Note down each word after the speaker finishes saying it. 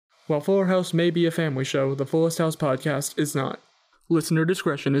While Fuller House may be a family show, the Fullest House podcast is not. Listener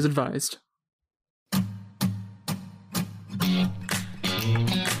discretion is advised.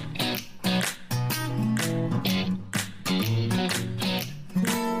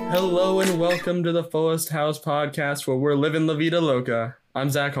 Hello and welcome to the Fullest House podcast, where we're living La Vida Loca. I'm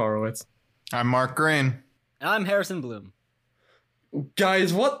Zach Horowitz. I'm Mark Green. I'm Harrison Bloom.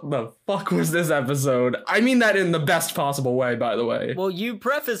 Guys, what the fuck was this episode? I mean that in the best possible way, by the way. Well, you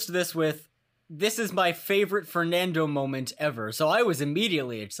prefaced this with, "This is my favorite Fernando moment ever," so I was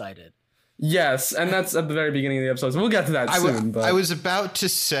immediately excited. Yes, and that's at the very beginning of the episode, so we'll get to that soon. But I was about to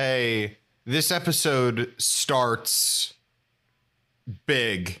say, this episode starts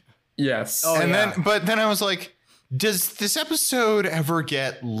big. Yes. Oh, and yeah. then I was like, does this episode ever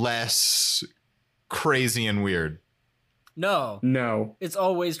get less crazy and weird? No. It's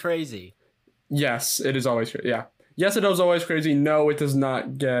always crazy. Yes, it is always crazy. Yeah. Yes, it is always crazy. No, it does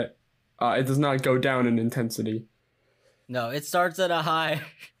not get. It does not go down in intensity. No, it starts at a high.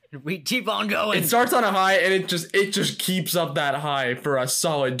 We keep on going. It starts on a high, and it just keeps up that high for a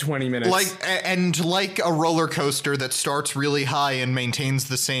solid 20 minutes. Like a roller coaster that starts really high and maintains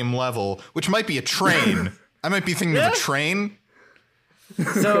the same level, which might be a train. I might be thinking of a train.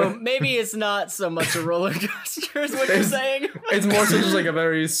 So maybe it's not so much a roller coaster is what you're saying. It's more so just like a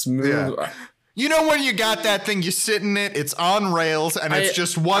very smooth. Yeah. You know when you got that thing, you sit in it, it's on rails, and it's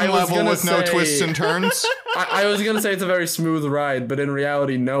just one level with no twists and turns? I was going to say it's a very smooth ride, but in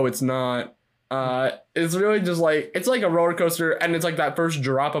reality, no, it's not. It's really just like, it's like a roller coaster, and it's like that first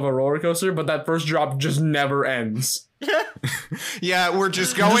drop of a roller coaster, but that first drop just never ends. Yeah, we're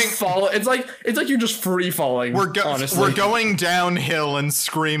just going. It's like you're just free falling. Honestly, we're going downhill and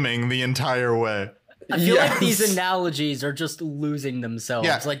screaming the entire way. I feel like these analogies are just losing themselves.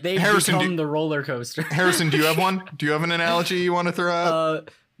 Yeah. Like they've Harrison, become the roller coaster. Harrison, do you have one? Do you have an analogy you want to throw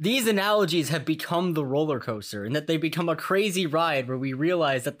out? These analogies have become the roller coaster, and that they become a crazy ride where we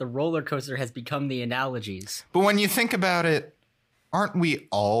realize that the roller coaster has become the analogies. But when you think about it, aren't we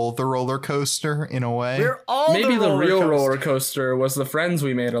all the roller coaster in a way? We're all maybe the real coaster. roller coaster was the friends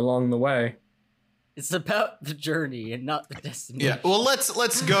we made along the way. It's about the journey and not the destination. Yeah. Well,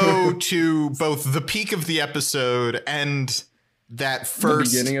 let's go to both the peak of the episode and that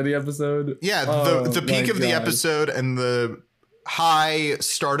first the beginning of the episode. Yeah, the peak of the episode and the high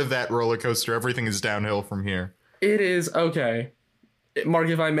start of that roller coaster. Everything is downhill from here. It is okay. Mark,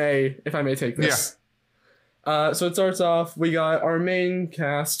 if I may take this. Yeah. So it starts off, we got our main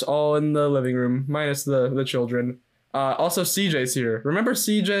cast all in the living room, minus the children. Also, CJ's here. Remember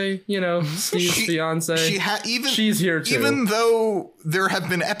CJ? You know, Steve's fiance. She's here too. Even though there have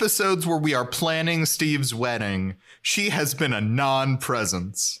been episodes where we are planning Steve's wedding, she has been a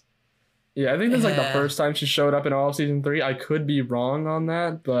non-presence. Yeah, I think this is like the first time she showed up in all of season 3. I could be wrong on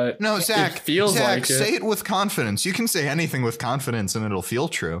that, but no, Zach, it feels like it. Say it with confidence. You can say anything with confidence, and it'll feel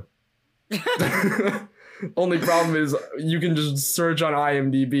true. Only problem is you can just search on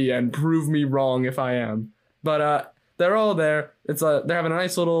IMDb and prove me wrong if I am. But they're all there. They're having a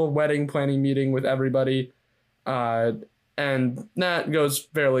nice little wedding planning meeting with everybody, and that goes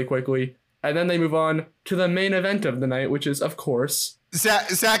fairly quickly. And then they move on to the main event of the night, which is, of course,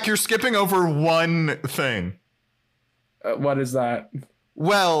 Zach, you're skipping over one thing. What is that?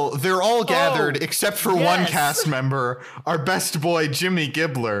 Well, they're all gathered except for one cast member, our best boy Jimmy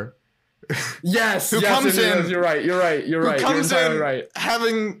Gibbler. Yes, who comes in? You're right. You're entirely right.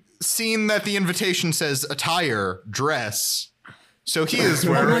 Having seen that the invitation says attire, dress, so he is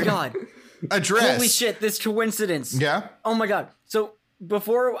wearing. Oh my god! A dress. Holy shit! This coincidence. Yeah. Oh my god! So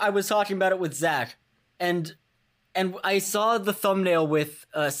before I was talking about it with Zach, and I saw the thumbnail with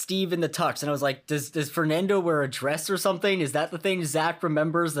Steve in the tux, and I was like, does Fernando wear a dress or something? Is that the thing Zach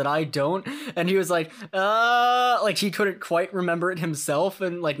remembers that I don't? And he was like he couldn't quite remember it himself,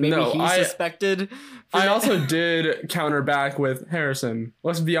 and like maybe suspected. I also did counter back with Harrison.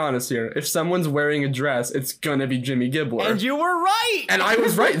 Let's be honest here. If someone's wearing a dress, it's gonna be Jimmy Gibbler. And you were right! And I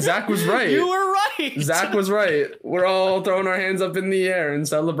was right. Zach was right. You were right! Zach was right. We're all throwing our hands up in the air in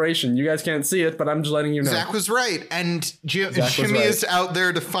celebration. You guys can't see it, but I'm just letting you know. Zach was right. And Jimmy is out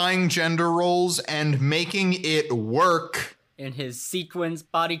there defying gender roles and making it work. In his sequins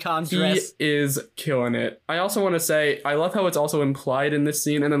bodycon dress. He is killing it. I also want to say, I love how it's also implied in this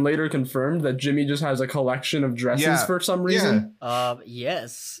scene and then later confirmed that Jimmy just has a collection of dresses for some reason.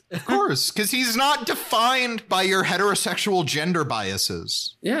 Yes. Of course, because he's not defined by your heterosexual gender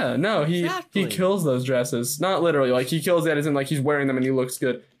biases. Yeah, no, he kills those dresses. Not literally, like he kills that as in like he's wearing them and he looks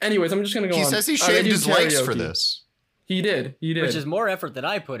good. Anyways, I'm just going to go on. He says he shaved his legs for this. He did. Which is more effort than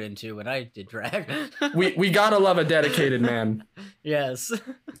I put into when I did drag. We gotta love a dedicated man. Yes.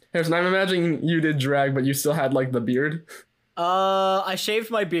 Harrison, I'm imagining you did drag, but you still had like the beard. I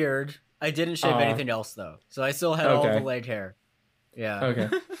shaved my beard. I didn't shave anything else though, so I still had all the leg hair. Yeah. Okay.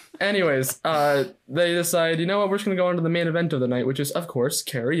 Anyways, they decide, you know what, we're just gonna go on to the main event of the night, which is, of course,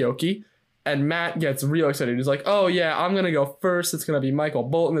 karaoke. And Matt gets real excited. He's like, oh yeah, I'm gonna go first. It's gonna be Michael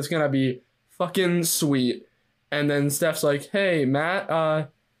Bolton. It's gonna be fucking sweet. And then Steph's like, hey, Matt,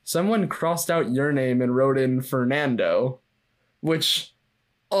 someone crossed out your name and wrote in Fernando. Which,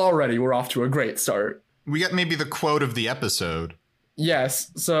 already we're off to a great start. We get maybe the quote of the episode.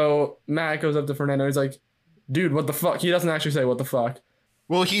 Yes, so Matt goes up to Fernando. He's like, dude, what the fuck? He doesn't actually say what the fuck.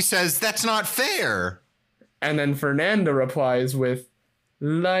 Well, he says, that's not fair. And then Fernando replies with,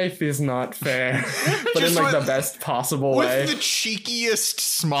 life is not fair. But in like the best possible way. With the cheekiest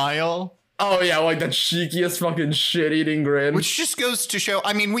smile. Oh yeah, like the cheekiest fucking shit-eating grin. Which just goes to show,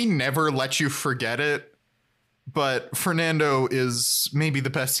 I mean, we never let you forget it. But Fernando is maybe the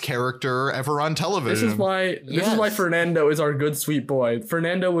best character ever on television. This is why Fernando is our good sweet boy.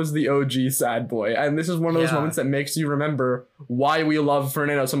 Fernando was the OG sad boy, and this is one of those moments that makes you remember why we love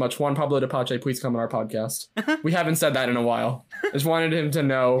Fernando so much. Juan Pablo de Pache, please come on our podcast. We haven't said that in a while. I just wanted him to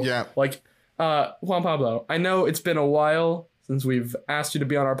know. Yeah. Like, Juan Pablo, I know it's been a while since we've asked you to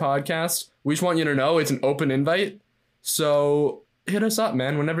be on our podcast. We just want you to know it's an open invite. So hit us up,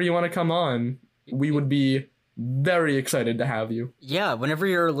 man. Whenever you want to come on, we would be very excited to have you. Yeah, whenever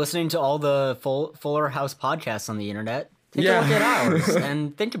you're listening to all the Fuller House podcasts on the internet, take a look at ours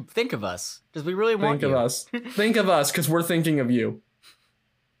and think of us, because we really want you. Think of us, because we're thinking of you.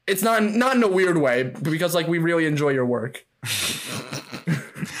 It's not in a weird way, because like we really enjoy your work.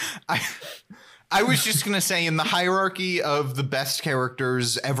 I was just gonna say, in the hierarchy of the best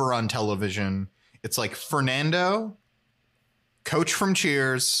characters ever on television, it's like Fernando, Coach from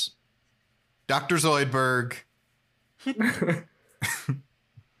Cheers, Dr. Zoidberg,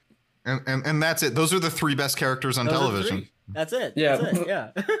 and that's it. Those are the three best characters on television. That's it. Yeah. That's it.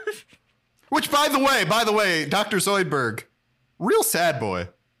 Yeah. Which, by the way, Dr. Zoidberg, real sad boy.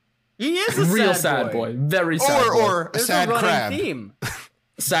 He is a real sad boy. Very sad boy. Or a sad crab. Theme.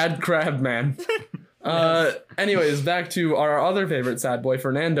 Sad crab man. Anyways, back to our other favorite sad boy,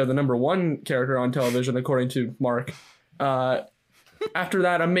 Fernando, the number one character on television, according to Mark. After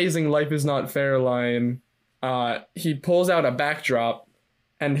that amazing "Life is not fair" line, he pulls out a backdrop,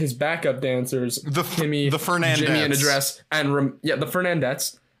 and his backup dancers, Kimmy, the Fernandettes. Jimmy in a dress, and the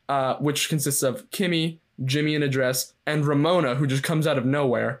Fernandettes, which consists of Kimmy, Jimmy in a dress, and Ramona, who just comes out of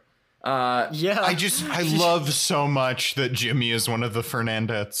nowhere. I love so much that Jimmy is one of the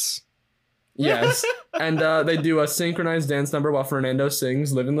Fernandettes. Yes, and they do a synchronized dance number while Fernando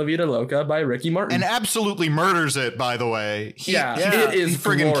sings "Livin' La Vida Loca" by Ricky Martin, and absolutely murders it. By the way, it is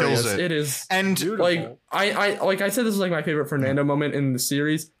friggin' kills it. It is, and beautiful. Like I said, this is like my favorite Fernando moment in the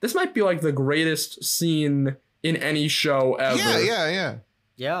series. This might be like the greatest scene in any show ever.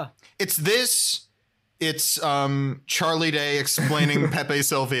 Yeah. It's this. It's Charlie Day explaining Pepe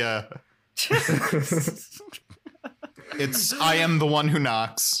Sylvia. It's I am the one who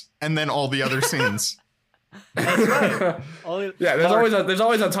knocks. And then all the other scenes. That's right. There's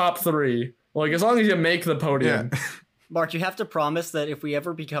always a top three. Like, as long as you make the podium. Yeah. Mark, you have to promise that if we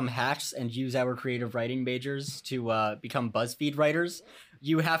ever become hacks and use our creative writing majors to become BuzzFeed writers,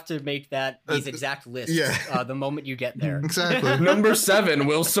 you have to make these exact lists the moment you get there. Exactly. Number 7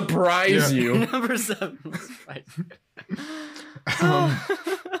 will surprise you. Number 7 will surprise you.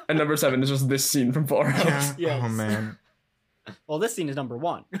 And number 7 is just this scene from Fuller House. Yes. Oh, man. Well, this scene is number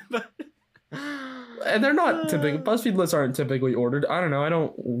 1. And they're not typically, BuzzFeed lists aren't typically ordered. I don't know. I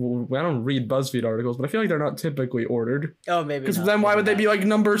don't read BuzzFeed articles, but I feel like they're not typically ordered. Oh, maybe. Because then why would they be like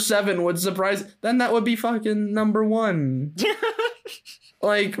number 7 would surprise? Then that would be fucking number 1.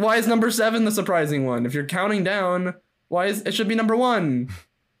 Like, why is number 7 the surprising one? If you're counting down, it should be number 1.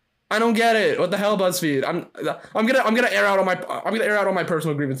 I don't get it. What the hell, BuzzFeed? I'm gonna air out all my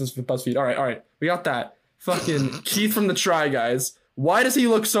personal grievances with BuzzFeed. All right. We got that. Fucking Keith from the Try Guys. Why does he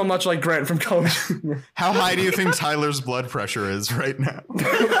look so much like Grant from College? How high do you think Tyler's blood pressure is right now?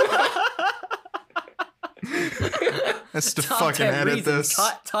 That's to fucking edit this.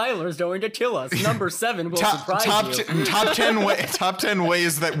 Tyler's going to kill us. Number 7 will surprise you. Top 10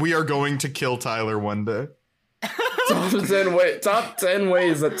 ways that we are going to kill Tyler one day. Top 10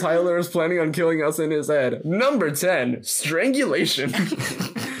 ways that Tyler is planning on killing us in his head. Number 10, strangulation.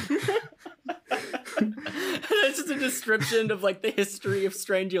 That's just a description of like the history of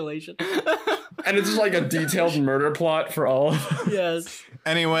strangulation. And it's just like a detailed murder plot for all of them. Yes.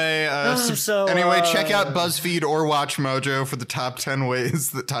 Anyway, check out BuzzFeed or Watch Mojo for the top 10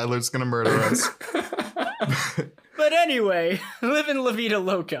 ways that Tyler's gonna murder us. But anyway, Livin' La Vida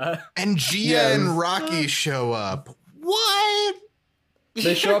Loca. And Gia and Rocky show up. What?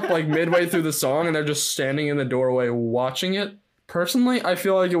 They show up like midway through the song and they're just standing in the doorway watching it. Personally, I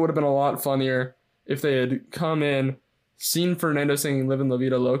feel like it would have been a lot funnier if they had come in, seen Fernando singing Livin' La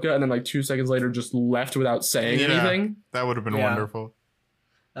Vida Loca, and then like 2 seconds later just left without saying anything. That would have been wonderful.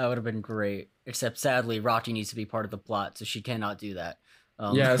 That would have been great. Except sadly, Rocky needs to be part of the plot, so she cannot do that.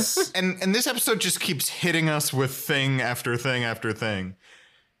 Yes. And this episode just keeps hitting us with thing after thing after thing.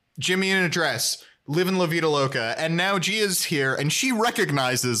 Jimmy in a dress, Livin' La Vida Loca, and now Gia's here, and she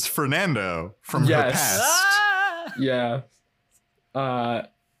recognizes Fernando from her past. Ah! Yeah. Mark,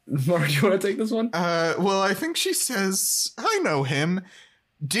 you want to take this one? Well, I think she says, I know him.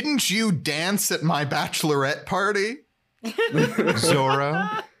 Didn't you dance at my bachelorette party?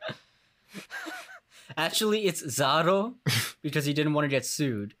 Zorro. Actually, it's Zaro, because he didn't want to get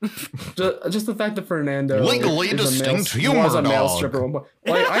sued. Just the fact that Fernando Legally is distinct a humor was a male dog. stripper.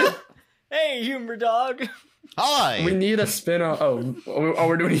 Like, Hey, humor dog. Hi. we need a spin-off. Oh,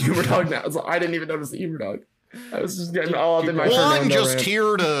 we're doing a humor dog now. So I didn't even notice the humor dog. I was just getting all up in my Well, I'm Fernando just rant.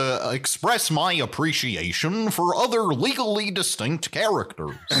 here to express my appreciation for other legally distinct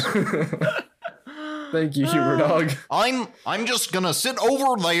characters. Thank you, humor dog. I'm just gonna sit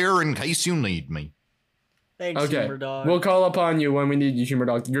over there in case you need me. Thanks, Okay, humor dog. we'll call upon you when we need you, humor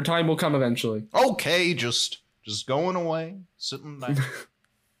dog. Your time will come eventually. Okay, just going away, sitting back.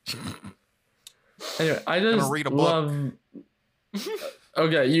 Anyway, I just read a book. love.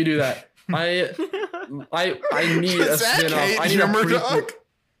 Okay, you do that. I need a Zach spin-off. hate I need a humor prequel. dog.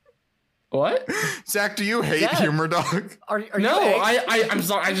 What? Zach, do you hate Zach. humor dog? Are No, you I'm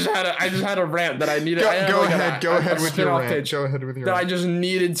sorry. I just had a rant that I needed. I had Go like ahead. Go a ahead with your spin-off rant. page Go ahead with your that I rant. just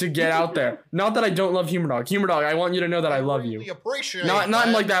needed to get out there. Not that I don't love humor dog. Humor dog, I want you to know that I love really you. appreciate Not in that.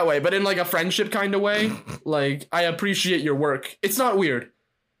 like that way, but in like a friendship kind of way. Like I appreciate your work. It's not weird.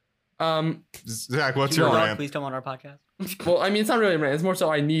 Zach, what's Humor your dog, rant? please come on our podcast. Well, I mean, it's not really a rant. It's more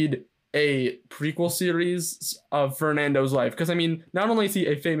so I need a prequel series of Fernando's life. Because, I mean, not only is he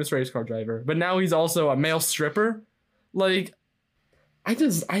a famous race car driver, but now he's also a male stripper. Like, I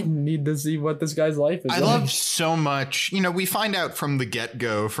need to see what this guy's life is I like. love so much. You know, we find out from the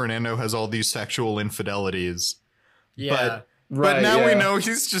get-go Fernando has all these sexual infidelities. Yeah. But now we know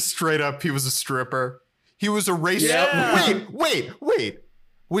he's just straight up, he was a stripper. He was a race... Yeah. Wait.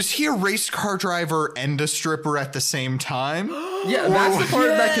 Was he a race car driver and a stripper at the same time? Yeah, that's the part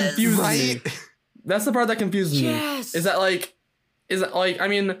that confuses me. Right? That's the part that confuses Yes. me. Is it like, I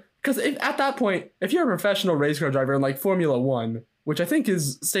mean, because at that point, if you're a professional race car driver in like Formula One, which I think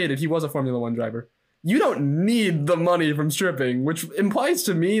is stated he was a Formula One driver, you don't need the money from stripping, which implies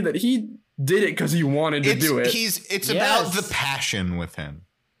to me that he did it because he wanted to do it. It's about the passion with him.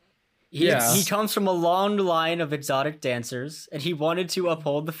 Yeah. He comes from a long line of exotic dancers, and he wanted to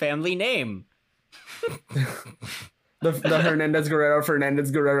uphold the family name. The Fernandez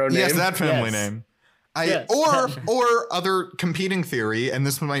Guerrero name. Yes, that family Yes. name. Yes. Or other competing theory, and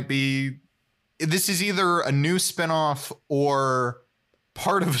this is either a new spinoff or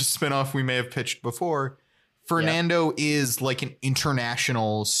part of a spinoff we may have pitched before. Fernando is like an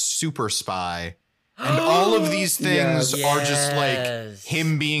international super spy. And all of these things Yes. are just like Yes.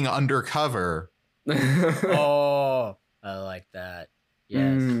 him being undercover. Oh, I like that.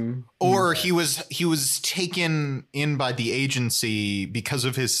 Yes. Mm. Or he was taken in by the agency because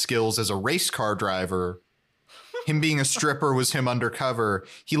of his skills as a race car driver. Him being a stripper was him undercover.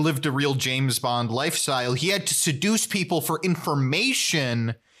 He lived a real James Bond lifestyle. He had to seduce people for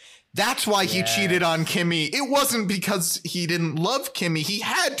information. That's why he cheated on Kimmy. It wasn't because he didn't love Kimmy. He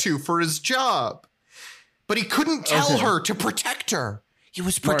had to for his job. But he couldn't tell her to protect her. He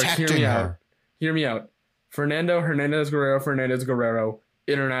was Mark, protecting her. Hear me out. Fernandez Guerrero,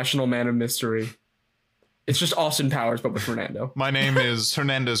 international man of mystery. It's just Austin Powers, but with Fernando. My name is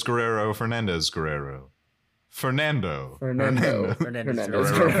Fernandez Guerrero. Fernandez Guerrero. Fernando. Fernandez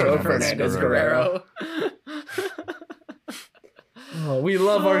Guerrero. Fernandez Guerrero. Oh, we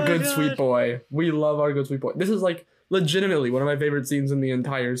love our good sweet boy. We love our good sweet boy. This is like legitimately one of my favorite scenes in the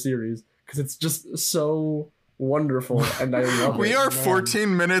entire series because it's just so wonderful and I love it. We are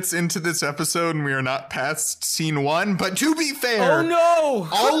 14 minutes into this episode and we are not past scene 1, but to be fair, Oh no!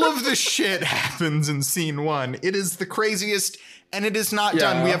 all of the shit happens in scene 1. It is the craziest and it is not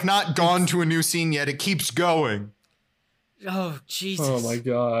done. We have not gone to a new scene yet. It keeps going. Oh, Jesus. Oh my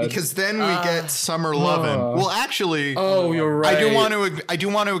god. Because then we get Summer Lovin'. Well, actually, Oh, you're right. I do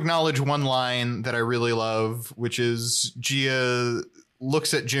want to acknowledge one line that I really love, which is Gia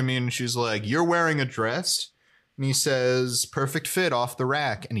looks at Jimmy and she's like, "You're wearing a dress?" And he says, "Perfect fit off the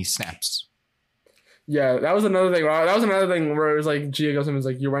rack," and he snaps. Yeah, that was another thing. That was another thing where it was like Gia goes and was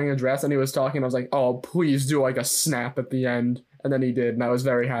like, "You're wearing a dress," and he was talking. I was like, "Oh, please do like a snap at the end," and then he did, and I was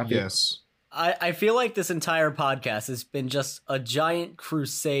very happy. Yes. I feel like this entire podcast has been just a giant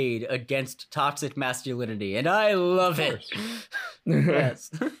crusade against toxic masculinity, and I love it. Yes.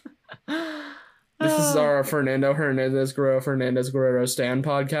 This is our Fernando Guerrero Stan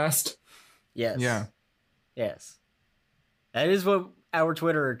podcast. Yes. Yeah. Yes. That is what our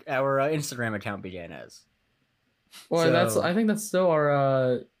Instagram account began as. Well, So- I think that's still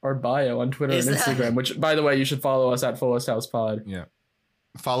our bio on Twitter and Is that- Instagram, which, by the way, you should follow us at Fullest House Pod. Yeah.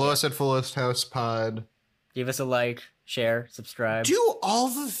 Follow us at Fullest House Pod. Give us a like, share, subscribe. Do all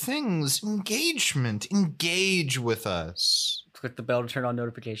the things. Engagement. Engage with us. Click the bell to turn on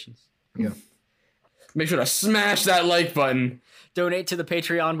notifications. Yeah. Make sure to smash that like button. Donate to the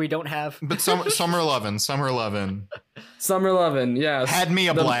Patreon we don't have. But Summer Lovin'. Summer Lovin', yes. Had me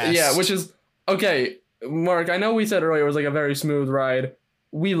a blast. Yeah, which is okay, Mark. I know we said earlier it was like a very smooth ride.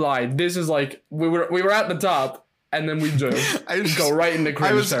 We lied. This is like we were at the top, and then we just go right into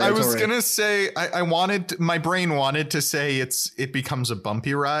cringe territory. I was gonna say my brain wanted to say it becomes a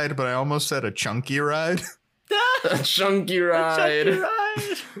bumpy ride, but I almost said a chunky ride. a chunky ride. Chunky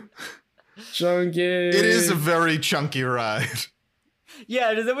ride. Chunky. It is a very chunky ride.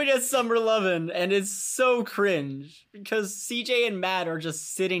 Yeah, and then we get Summer Lovin', and it's so cringe because CJ and Matt are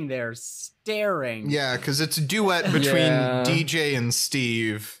just sitting there staring. Yeah, because it's a duet between Yeah. DJ and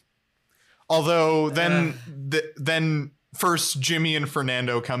Steve. Although then first Jimmy and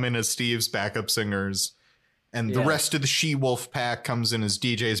Fernando come in as Steve's backup singers, and the Yeah. rest of the She-Wolf pack comes in as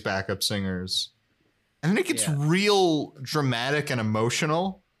DJ's backup singers. And then it gets Yeah. real dramatic and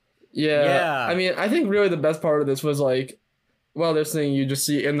emotional. Yeah. Yeah. I mean, I think really the best part of this was like, while they're singing, you just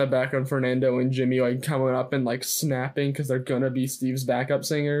see in the background Fernando and Jimmy like coming up and like snapping because they're gonna be Steve's backup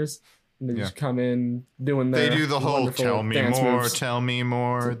singers. And they just come in doing their They do the whole wonderful "tell me dance more, moves. tell me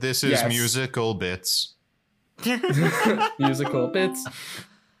more. This is Yes. musical bits." musical bits.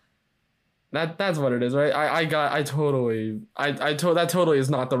 That's what it is, right? That totally is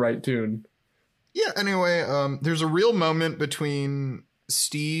not the right tune. Yeah, anyway, there's a real moment between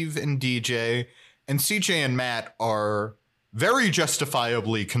Steve and DJ, and CJ and Matt are very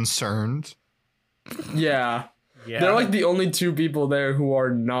justifiably concerned. Yeah. Yeah. They're like the only two people there who are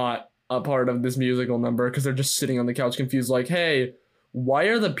not a part of this musical number because they're just sitting on the couch confused like, hey, why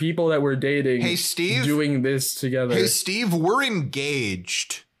are the people that we're dating Hey, Steve? doing this together? Hey, Steve, we're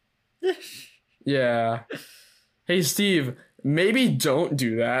engaged. Yeah. Hey, Steve, maybe don't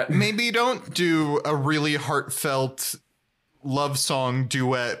do that. Maybe don't do a really heartfelt love song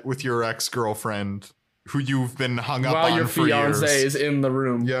duet with your ex-girlfriend who you've been hung up While on your for fiance years. is in the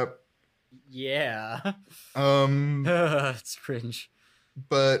room. Yep. Yeah. But It's cringe.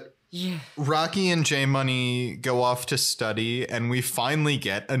 but Yeah. Rocky and J Money go off to study, and we finally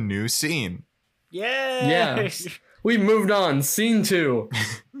get a new scene. Yeah. Yes. We moved on. Scene 2.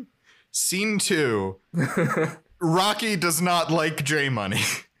 Scene 2. Rocky does not like J Money.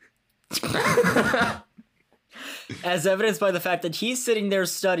 As evidenced by the fact that he's sitting there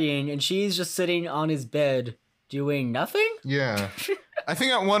studying and she's just sitting on his bed doing nothing? Yeah. I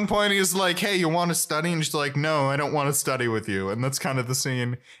think at one point he's like, "Hey, you want to study?" And she's like, "No, I don't want to study with you." And that's kind of the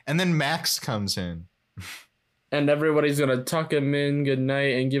scene. And then Max comes in. And everybody's gonna tuck him in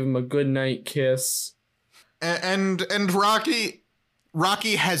goodnight and give him a goodnight kiss. And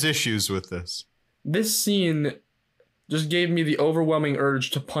Rocky has issues with this. This scene just gave me the overwhelming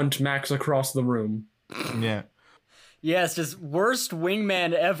urge to punch Max across the room. Yeah. Yes, just worst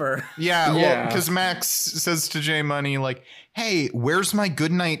wingman ever. Yeah, well, Yeah. because Max says to J Money, like, "Hey, where's my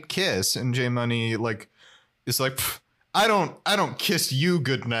goodnight kiss?" And J Money, like, is like, "Pff, I don't kiss you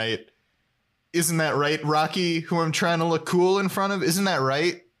goodnight. Isn't that right, Rocky, who I'm trying to look cool in front of? Isn't that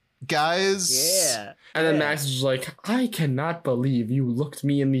right, guys?" Yeah. And then Yeah. Max is just like, I cannot believe you looked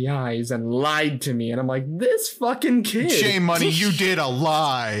me in the eyes and lied to me. And I'm like, this fucking kid. J Money, you did a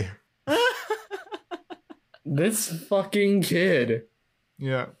lie. This fucking kid.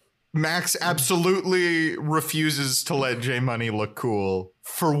 Yeah. Max absolutely refuses to let J Money look cool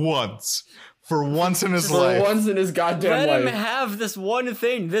for once. For once in his For life. once in his goddamn Let him life. have this one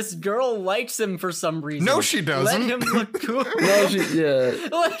thing. This girl likes him for some reason. No, she doesn't. Let him look cool. No, yeah.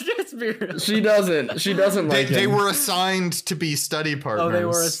 Let's just be real. She doesn't. She doesn't like They him. were assigned to be study partners. Oh, they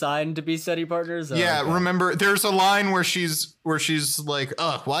were assigned to be study partners? Oh, Yeah, okay. remember there's a line where she's like,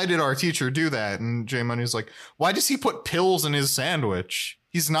 ugh, why did our teacher do that? And J Money's like, why does he put pills in his sandwich?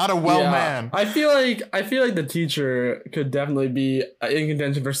 He's not a well Yeah. man. I feel like the teacher could definitely be in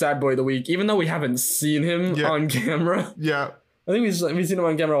contention for Sad Boy of the Week, even though we haven't seen him Yeah. on camera. Yeah. I think we've seen him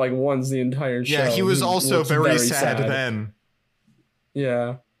on camera like once the entire show. Yeah, he was also looks very sad then.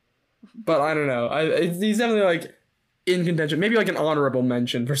 Yeah, but I don't know. He's definitely like in contention. Maybe like an honorable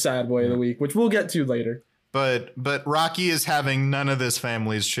mention for Sad Boy of the Week, which we'll get to later. But Rocky is having none of this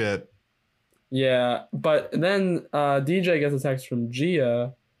family's shit. Yeah, but then DJ gets a text from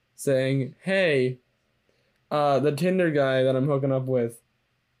Gia saying, "Hey, the Tinder guy that I'm hooking up with,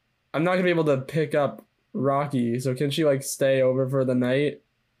 I'm not gonna be able to pick up Rocky, so can she like stay over for the night?"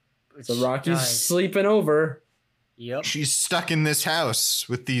 So Rocky's Guys. sleeping over. Yep. She's stuck in this house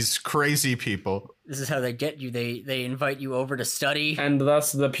with these crazy people. This is how they get you. They invite you over to study. And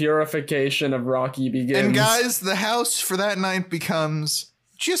thus the purification of Rocky begins. And guys, the house for that night becomes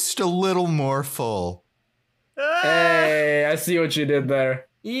just a little more full. Hey, I see what you did there.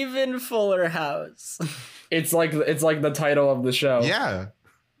 Even fuller house. It's like the title of the show. Yeah.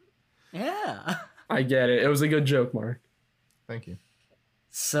 Yeah. I get it. It was a good joke, Mark. Thank you.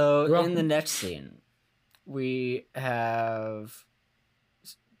 So You're welcome. in the next scene, we have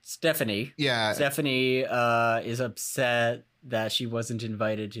Stephanie. Yeah. Stephanie is upset that she wasn't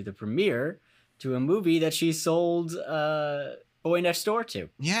invited to the premiere to a movie that she sold Boy Next Door to.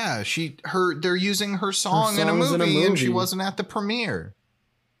 Yeah, they're using her song in a song's movie, and she wasn't at the premiere.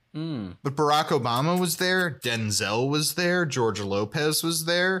 Hmm. But Barack Obama was there, Denzel was there, George Lopez was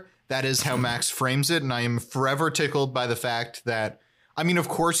there. That is how Max frames it, and I am forever tickled by the fact that, I mean, of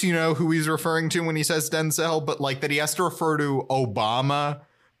course you know who he's referring to when he says Denzel, but like that he has to refer to Obama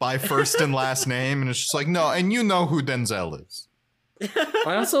by first and last name, and it's just like, no, and you know who Denzel is.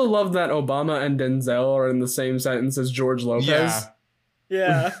 I also love that Obama and Denzel are in the same sentence as George Lopez. Yeah.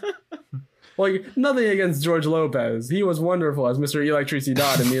 Yeah. Like, nothing against George Lopez. He was wonderful as Mr. Electricity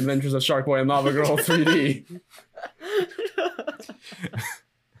Dodd in The Adventures of Shark Boy and Lava Girl 3D.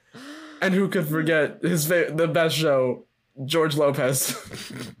 And who could forget the best show, George Lopez.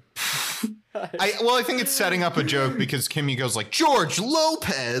 I think it's setting up a joke because Kimmy goes like, George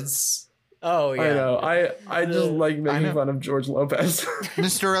Lopez, Oh yeah. I know. I just like making know. fun of George Lopez.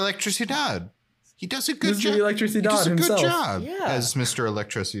 Mr. Electricidad. He does a good Mr. job. Electricity He does Dodd a himself. good job Yeah. as Mr.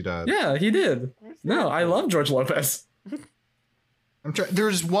 Electricidad. Yeah, he did. No, I love George Lopez.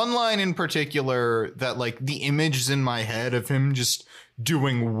 There's one line in particular that like the image is in my head of him just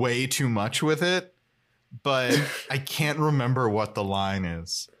doing way too much with it, but I can't remember what the line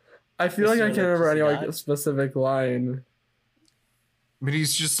is. I feel like I Mr. can't remember any like Electricity specific line. But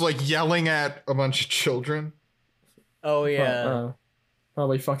he's just like yelling at a bunch of children. Oh yeah.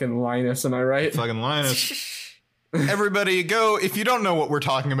 Probably fucking Linus, am I right? Fucking Linus. Everybody go, if you don't know what we're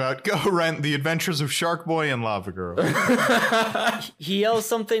talking about, go rent The Adventures of Shark Boy and Lava Girl. He yells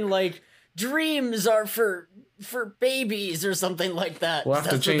something like, "Dreams are for babies" or something like that. We'll have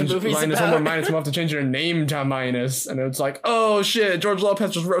to That's what the change movie's Linus about. over Minus. We'll have to change your name to Minus. And it's like, oh shit, George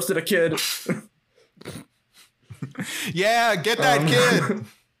Lopez just roasted a kid. Yeah, get that kid.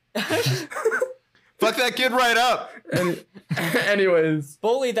 Fuck that kid right up. And anyways,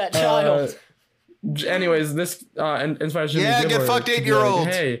 Bully that child. anyways, this inspires Jimmy Yeah, Gibbler get fucked, to be 8-year-olds.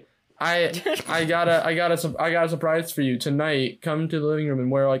 Like, hey, I got a surprise for you tonight. Come to the living room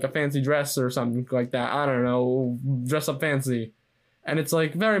and wear like a fancy dress or something like that. I don't know, dress up fancy. And it's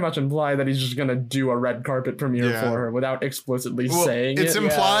like very much implied that he's just gonna do a red carpet premiere Yeah. for her without explicitly Well, saying it's it.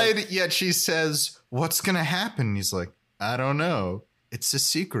 implied, yet she says, "What's gonna happen?" He's like, "I don't know. It's a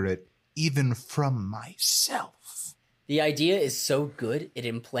secret, even from myself." The idea is so good, it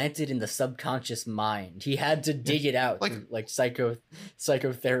implanted in the subconscious mind. He had to dig it out Like- through, like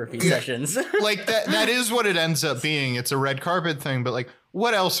psychotherapy sessions. Like that is what it ends up being. It's a red carpet thing, but like,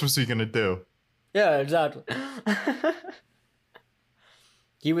 what else was he gonna do? Yeah, exactly.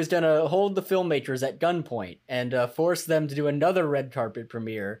 He was gonna hold the filmmakers at gunpoint and force them to do another red carpet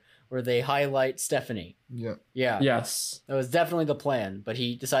premiere where they highlight Stephanie. Yeah. Yeah, Yes. that was definitely the plan, but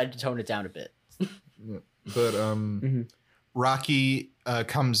he decided to tone it down a bit. But Rocky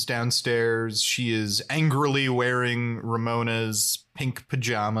comes downstairs. She is angrily wearing Ramona's pink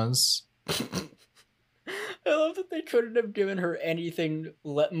pajamas. I love that they couldn't have given her anything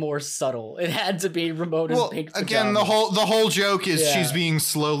more subtle. It had to be Ramona's pink pajamas. Again, the whole joke is Yeah. she's being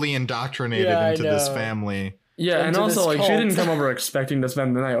slowly indoctrinated Yeah, I into this know. family. Yeah, and Into also this like she cult. didn't come over expecting to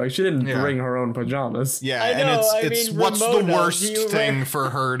spend the night. Like she didn't Yeah. bring her own pajamas. Yeah, I know, I and it's mean, what's Ramona, the worst do you thing wear- for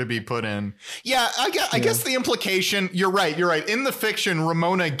her to be put in? Yeah, I guess the implication. You're right. In the fiction,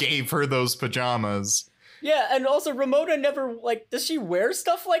 Ramona gave her those pajamas. Yeah, and also Ramona never does she wear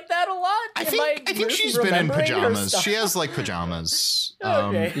stuff like that a lot? I think she's been in pajamas. She has like pajamas.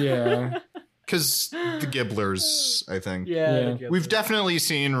 Okay. Yeah. Because the Gibblers, I think. Yeah. Yeah. We've definitely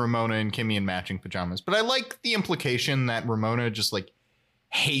seen Ramona and Kimmy in matching pajamas, but I like the implication that Ramona just like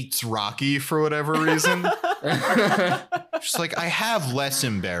hates Rocky for whatever reason. She's like, I have less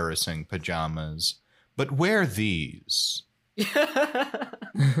embarrassing pajamas, but wear these.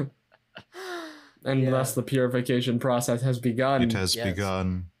 And Yeah. thus the purification process has begun. It has Yes.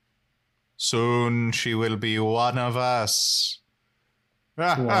 begun. Soon she will be one of us.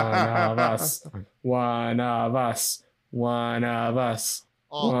 One of us. One of us. One of us.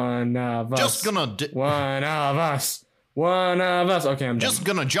 Oh, One of us. just gonna One of us. One of us. Okay, I'm just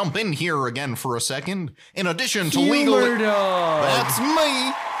done. gonna jump in here again for a second. In addition to Humor legally, dog. that's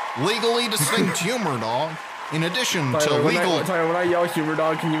me, legally distinct humor dog. In addition to Tyler, legal, Tyler, when I yell humor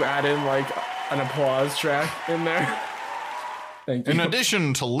dog, can you add in like an applause track in there? Thank you. in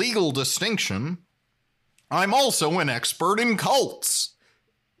addition to legal distinction, I'm also an expert in cults.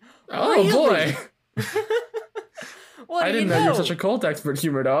 Oh Really? boy. What I do didn't you know you were such a cult expert,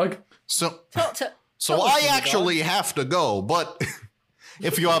 humor dog. So Tell us, I humor actually have to go, but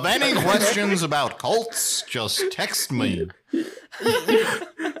if you have any questions about cults, just text me.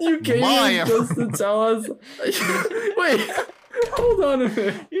 You came My- in just to tell us. Wait, hold on a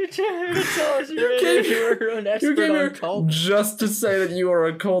minute. You trying to tell us You came you were an You expert came on here cults? just to say that you are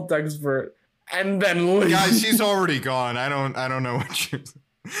a cult expert, and then leave. Guys, she's already gone. I don't know what you.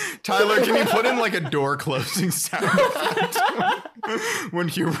 Tyler, can you put in like a door closing sound effect when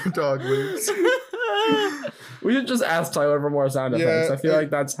humor dog leaves? We should just ask Tyler for more sound effects. I feel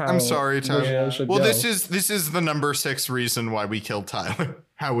like that's how. I'm sorry, the Tyler. show should Well, go. this is the number 6 reason why we killed Tyler.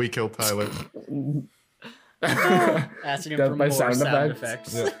 How we killed Tyler. Asking him Death for by more sound sound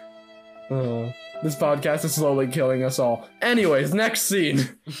effects. effects. This podcast is slowly killing us all. Anyways, next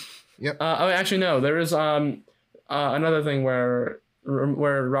scene. Yep. Actually, no. There is another thing where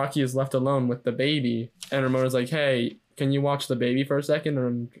Rocky is left alone with the baby, and Ramona's like, "Hey, can you watch the baby for a second?"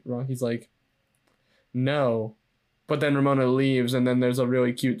 And Rocky's like, "No." But then Ramona leaves, and then there's a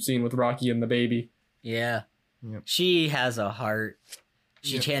really cute scene with Rocky and the baby. Yeah. Yep. She has a heart.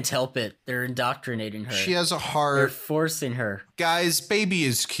 She Yep. can't help it. They're indoctrinating her. She has a They're heart. forcing her. Guys, baby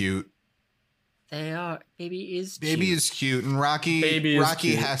is cute. They are. Baby is cute. Baby is cute, and Rocky Baby is Rocky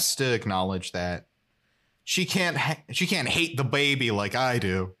cute. has to acknowledge that. She can't hate the baby like I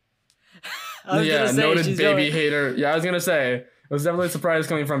do. I was Yeah, gonna say, noted she's baby going- hater. Yeah, I was gonna say it was definitely a surprise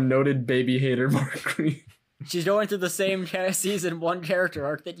coming from noted baby hater Mark Green. She's going through the same season 1 character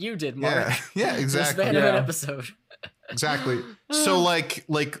arc that you did, Mark. Yeah, yeah, The exactly. span of an Yeah. episode. Exactly. So like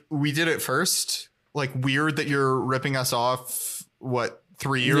we did it first. Like weird that you're ripping us off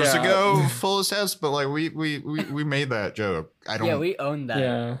 3 years Yeah. ago, Fullest House, but like we made that joke. I don't Yeah, we own that.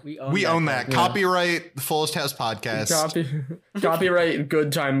 Yeah. We own we that. own that. character. Copyright the Fullest House podcast. Copyright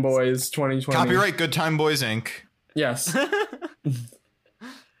Good Time Boys 2020. Copyright Good Time Boys Inc. Yes.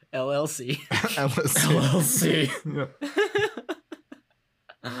 LLC. LLC.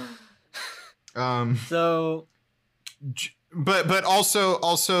 So But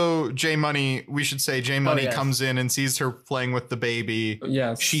also J Money, we should say J Money yes. comes in and sees her playing with the baby.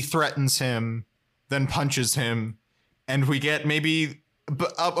 Yes. She threatens him, then punches him, and we get maybe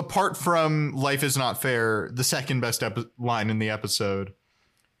apart from Life is Not Fair, the second best line in the episode,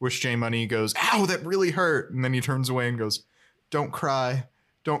 which J Money goes, "Ow, that really hurt," and then he turns away and goes, "Don't cry,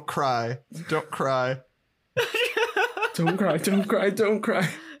 don't cry, don't cry." Don't cry, don't cry, don't cry.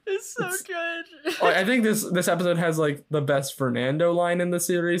 it's so good. Oh, I think this episode has like the best Fernando line in the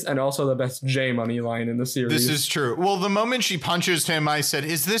series and also the best J Money line in the series. This is true. Well, the moment she punches him, I said,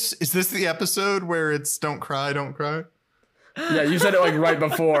 "Is this the episode where it's don't cry, don't cry?" Yeah, you said it like right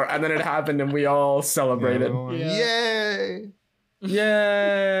before, and then it happened, and we all celebrated. Yeah. Yay!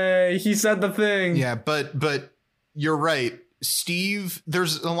 Yay! He said the thing. Yeah, but you're right. Steve,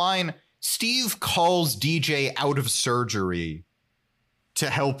 there's a line. Steve calls DJ out of surgery to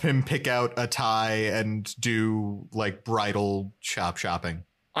help him pick out a tie and do like bridal shopping.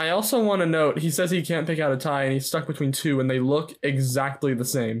 I also want to note he says he can't pick out a tie, and he's stuck between two, and they look exactly the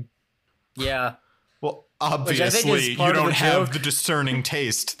same. Yeah. Well, I think is obviously you part of don't the have joke. the discerning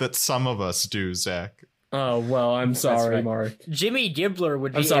taste that some of us do, Zach. Oh, well, I'm sorry, right. Mark. Jimmy Gibbler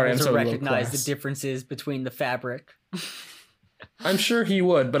would be I'm sorry, able I'm to so low recognize the class. differences between the fabric. I'm sure he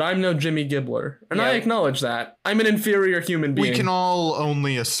would, but I'm no Jimmy Gibbler. And I Yeah. acknowledge that. I'm an inferior human being. We can all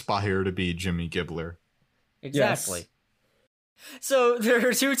only aspire to be Jimmy Gibbler. Exactly. Yes. So there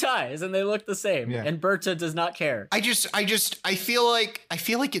are two ties, and they look the same. Yeah. And Berta does not care. I feel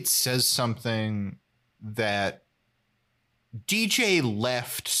like it says something that DJ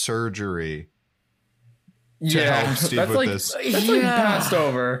left surgery to help Steve that's with like, this. That's like passed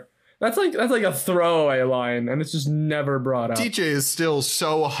over. That's like a throwaway line, and it's just never brought up. DJ is still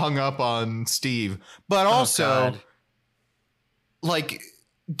so hung up on Steve, but Oh, also, God. like,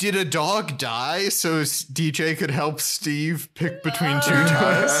 did a dog die so DJ could help Steve pick between two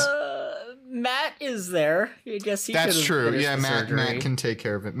ties? Matt is there. I guess he That's could've true. finished Yeah, the Matt surgery. can take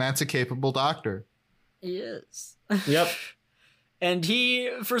care of it. Matt's a capable doctor. He is. Yep. And he,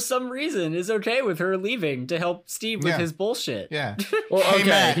 for some reason, is okay with her leaving to help Steve with Yeah. his bullshit. Yeah. Well, Hey, okay.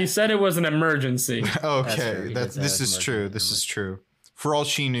 Matt. He said it was an emergency. That's true. Okay, He that's did say this it was is true. more This is true. For all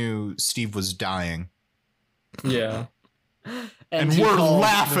she knew, Steve was dying. Yeah. And he we're called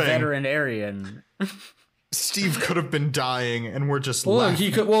laughing. The veterinarian. Steve could have been dying, and we're just Well, laughing.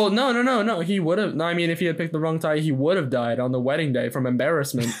 he could. Well, no. He would have. No, I mean, if he had picked the wrong tie, he would have died on the wedding day from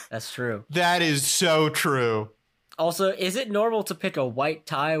embarrassment. That's true. That is so true. Also, is it normal to pick a white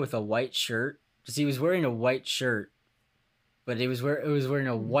tie with a white shirt? Because he was wearing a white shirt, but it was wearing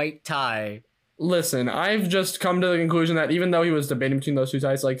a white tie. Listen, I've just come to the conclusion that even though he was debating between those two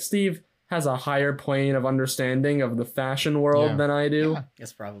ties, like Steve has a higher plane of understanding of the fashion world Yeah. than I do. Yeah.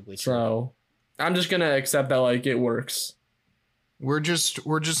 That's probably true. So I'm just gonna accept that like it works. We're just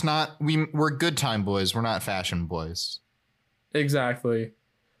not we're good time boys. We're not fashion boys. Exactly.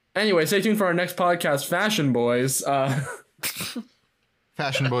 Anyway, stay tuned for our next podcast, Fashion Boys.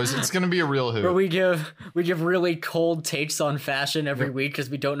 Fashion boys. It's gonna be a real Where hoot. we give really cold takes on fashion every week because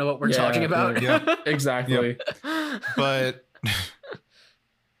we don't know what we're Yeah, talking about. yeah. Exactly.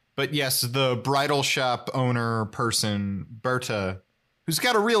 But yes, the bridal shop owner person, Berta, who's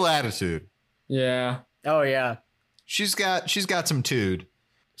got a real attitude. Yeah. Oh yeah, She's got some tude.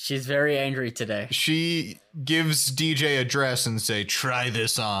 she's very angry today. She gives DJ a dress and say, "Try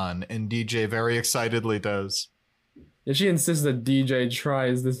this on," and DJ very excitedly does. Yeah, she insists that DJ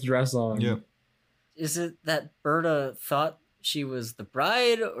tries this dress on. Is it that Berta thought she was the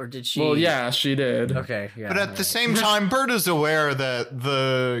bride, or did she? Well, yeah, she did. Okay, yeah. But at the right. same time, Berta's aware that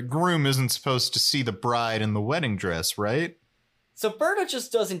the groom isn't supposed to see the bride in the wedding dress, right? So Berta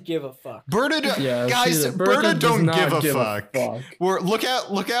just doesn't give a fuck. Berta, Yeah, guys, Berta Berta does don't not give a give a fuck. fuck.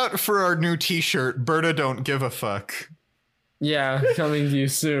 Look out for our new T-shirt. Berta don't give a fuck. Yeah, coming to you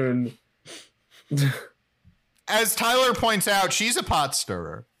soon. As Tyler points out, she's a pot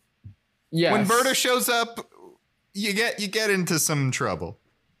stirrer. Yes. When Berta shows up, you get into some trouble.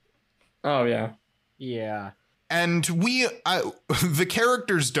 Oh yeah. Yeah. And the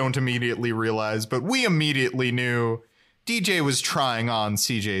characters don't immediately realize, but we immediately knew DJ was trying on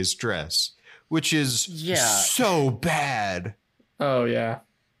CJ's dress, which is so bad. Oh yeah.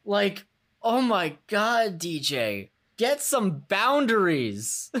 Like, oh my god, DJ, get some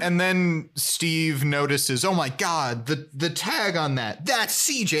boundaries. And then Steve notices, oh my god, the tag on that's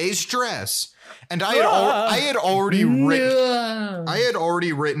CJ's dress. And I had already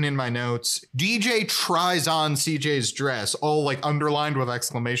written in my notes, DJ tries on CJ's dress, all like underlined with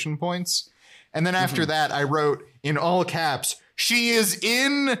exclamation points. And then after that, I wrote in all caps, she is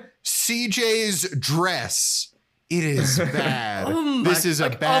in CJ's dress. It is bad. This is a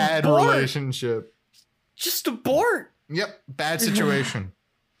bad abort. relationship. Just abort. Yep, bad situation.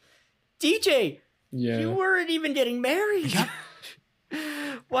 DJ, Yeah. you weren't even getting married. Yep.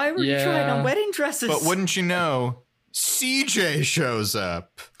 Why were you trying on Yeah. wedding dresses? But wouldn't you know, CJ shows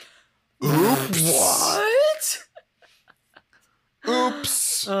up. Oops. What?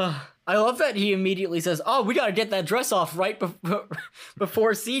 Oops. I love that he immediately says, "Oh, we gotta get that dress off right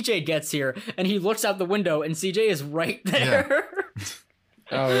before CJ gets here." And he looks out the window, and CJ is right there.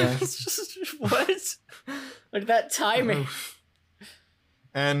 Oh yeah. It's just what? Like that timing.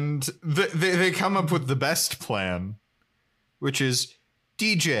 And they come up with the best plan, which is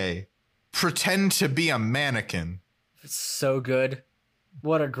DJ, pretend to be a mannequin. It's so good.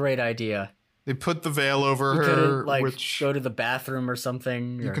 What a great idea. They put the veil over You her, couldn't like which go to the bathroom or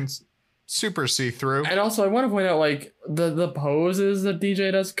something. you or- can super see through. And also, I want to point out like the poses that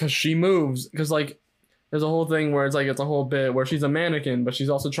DJ does because she moves. Because like, there's a whole thing where it's a whole bit where she's a mannequin, but she's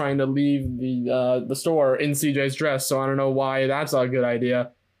also trying to leave the store in CJ's dress. So I don't know why that's a good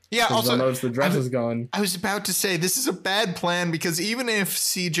idea. Yeah, Also, also, notice the dress is gone. I was about to say, this is a bad plan because even if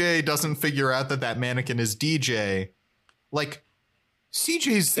CJ doesn't figure out that mannequin is DJ, like,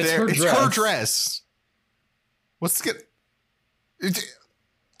 CJ's It's there. her It's dress. her dress. What's good?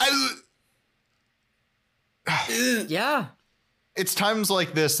 Yeah. It's times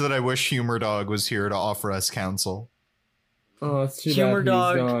like this that I wish Humor Dog was here to offer us counsel. Oh, it's too Humor bad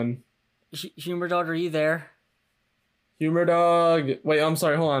Dog. he's gone. Humor Dog, are you there? Humor Dog. Wait, I'm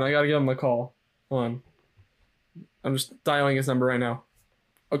sorry. Hold on. I gotta give him a call. Hold on. I'm just dialing his number right now.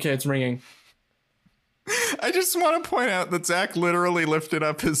 Okay, it's ringing. I just want to point out that Zach literally lifted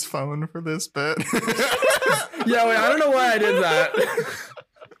up his phone for this bit. Yeah, wait. I don't know why I did that.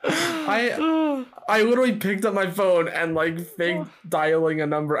 I literally picked up my phone and like faked dialing a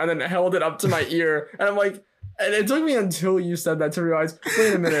number and then held it up to my ear and I'm like, and it took me until you said that to realize,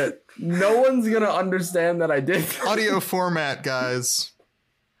 wait a minute, no one's gonna understand that I did that. Audio format, guys.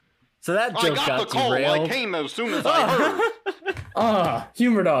 So that joke I got the call. derailed. I came as soon as I heard.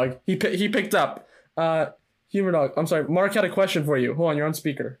 Humor Dog. He picked up. Humor Dog. I'm sorry. Mark had a question for you. Hold on, you're on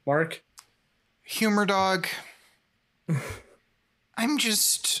speaker. Mark. Humor Dog. I'm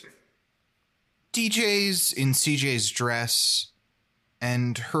just... DJ's in CJ's dress,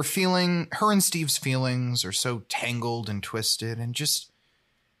 and her and Steve's feelings are so tangled and twisted, and just...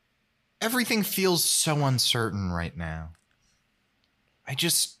 everything feels so uncertain right now. I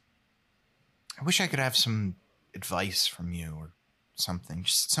wish I could have some advice from you or something.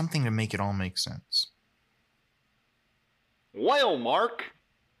 Just something to make it all make sense. Well, Mark,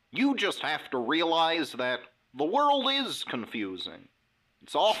 you just have to realize that the world is confusing.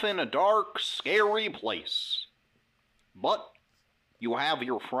 It's often a dark, scary place. But you have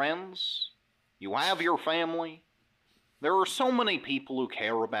your friends, you have your family. There are so many people who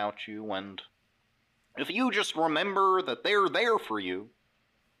care about you, and if you just remember that they're there for you,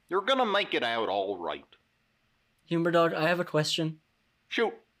 you're gonna make it out all right. Humor Dog, I have a question.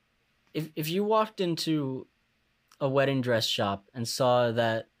 Shoot. If you walked into a wedding dress shop and saw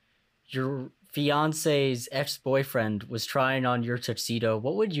that your fiance's ex-boyfriend was trying on your tuxedo,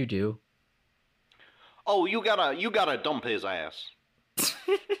 what would you do? Oh, you gotta dump his ass.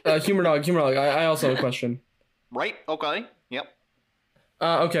 Humor Dog. I also have a question. Right? Okay. Yep.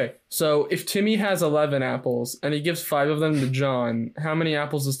 Okay, so if Timmy has 11 apples and he gives 5 of them to John, how many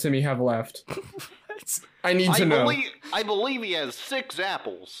apples does Timmy have left? I need to know. I believe he has 6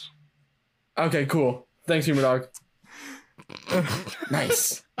 apples. Okay, cool. Thanks, Humor Dog.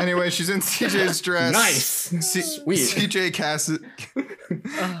 Nice. Anyway, she's in CJ's dress. Nice. Sweet. CJ Cass.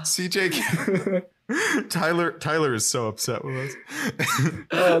 CJ. Tyler is so upset with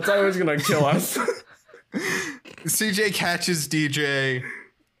us. Tyler's gonna kill us. CJ catches DJ,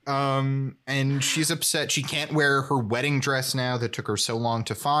 and she's upset she can't wear her wedding dress now that took her so long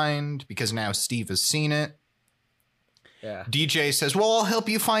to find because now Steve has seen it. Yeah. DJ says, well, I'll help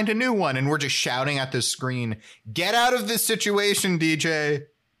you find a new one. And we're just shouting at the screen, get out of this situation, DJ.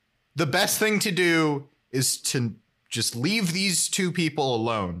 The best thing to do is to just leave these two people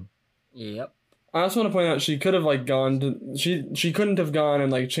alone. Yep. I also want to point out she could have like gone to she couldn't have gone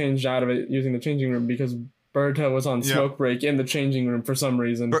and like changed out of it using the changing room because Berta was on smoke break in the changing room for some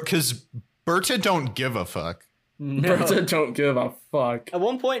reason. Because Berta don't give a fuck. No. Berta don't give a fuck. At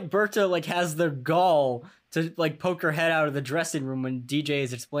one point, Berta like has the gall to like poke her head out of the dressing room when DJ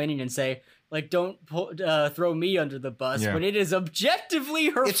is explaining and say like, "Don't throw me under the bus," when it is objectively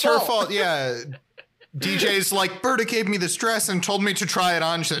her fault. It's her fault, yeah. DJ's like, Berta gave me this dress and told me to try it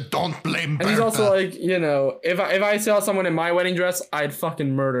on. She said, don't blame Berta. And he's also like, you know, if I saw someone in my wedding dress, I'd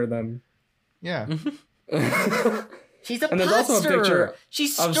fucking murder them. Yeah. She's a And there's pot also a picture stirrer.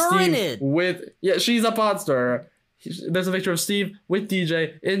 She's of stirring Steve it. she's a pot stirrer. There's a picture of Steve with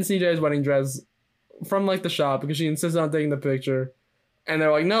DJ in CJ's wedding dress from like the shop because she insisted on taking the picture. And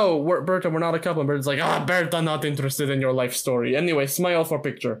they're like, no, Berta, we're not a couple. And Berta's like, Berta not interested in your life story. Anyway, smile for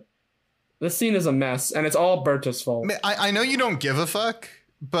picture. This scene is a mess, and it's all Berta's fault. I know you don't give a fuck,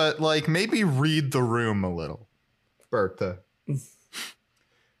 but like maybe read the room a little, Berta.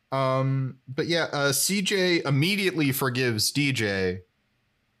 But yeah, CJ immediately forgives DJ.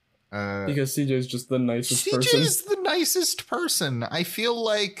 Because CJ's just the nicest person. CJ's the nicest person. I feel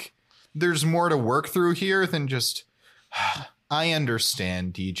like there's more to work through here than just, I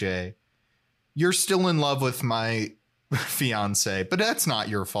understand, DJ. You're still in love with my fiance, but that's not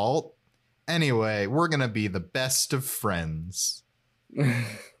your fault. Anyway, we're gonna be the best of friends.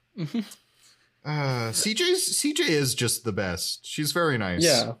 CJ is just the best. She's very nice.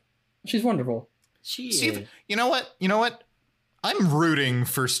 Yeah, she's wonderful. Steve, you know what? I'm rooting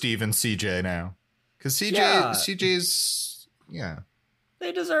for Steve and CJ now, because CJ's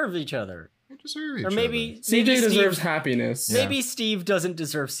They deserve each other. They deserve each Or maybe other. CJ maybe deserves Steve, happiness. Maybe Steve doesn't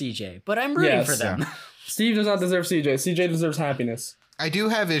deserve CJ, but I'm rooting Yes. for them. Steve does not deserve CJ. CJ deserves happiness. I do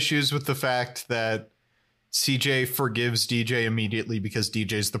have issues with the fact that CJ forgives DJ immediately because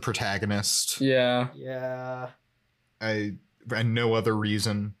DJ's the protagonist. Yeah. Yeah. And no other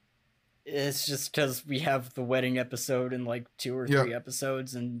reason. It's just because we have the wedding episode in like 2 or 3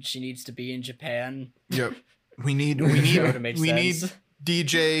 episodes, and she needs to be in Japan. Yep. We need Show to make need sense.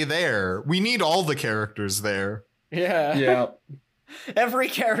 DJ there. We need all the characters there. Yeah. Yeah. Every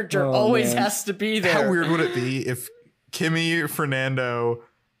character Oh, always man. has to be there. How weird would it be if Kimmy, Fernando,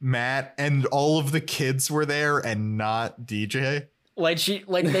 Matt, and all of the kids were there and not DJ? Like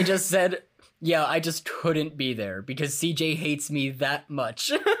they just said, yeah, I just couldn't be there because CJ hates me that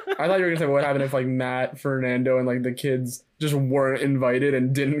much. I thought you were gonna say what happened if like Matt, Fernando, and like the kids just weren't invited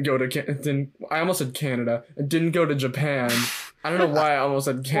and didn't go to I almost said Canada and didn't go to Japan. I don't know why I almost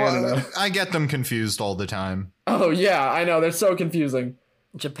said Canada. Well, I get them confused all the time. Oh yeah, I know they're so confusing.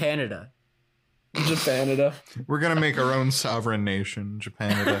 Japanada. Japanada, We're gonna make our own sovereign nation,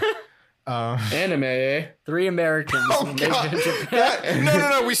 Japanada. anime. Eh? 3 Americans Oh, will make God. it in Japan.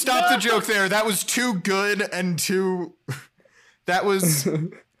 No. We stopped the joke there. That was too good and too. That was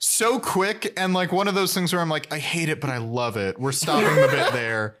so quick and like one of those things where I'm like, I hate it, but I love it. We're stopping the bit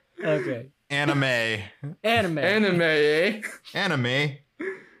there. Okay. Anime. Anime. Eh? Anime.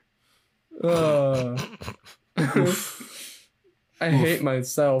 I hate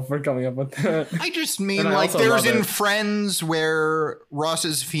myself for coming up with that. I just mean And I like also there's love in it. Friends where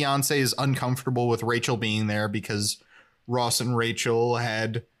Ross's fiance is uncomfortable with Rachel being there because Ross and Rachel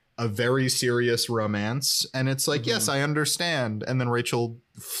had a very serious romance, and it's like, yes, I understand. And then Rachel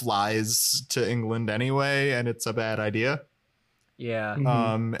flies to England anyway, and it's a bad idea. Yeah.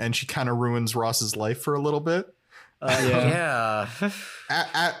 And she kind of ruins Ross's life for a little bit. Yeah.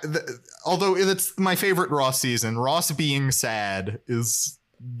 Although it's my favorite Ross season. Ross being sad is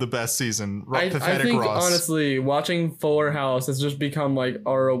the best season. I Pathetic think Ross. honestly, watching Fuller House has just become like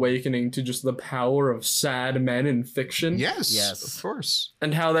our awakening to just the power of sad men in fiction. Yes, Yes. of course.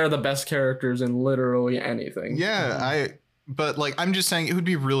 And how they're the best characters in literally anything. Yeah, but like I'm just saying it would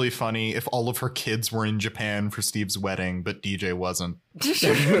be really funny if all of her kids were in Japan for Steve's wedding, but DJ wasn't.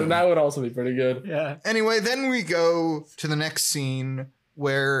 That would also be pretty good. Yeah. Anyway, then we go to the next scene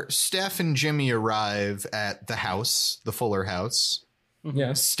where Steph and Jimmy arrive at the house, the Fuller house.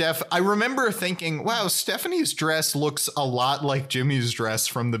 Yes. I remember thinking, wow, Stephanie's dress looks a lot like Jimmy's dress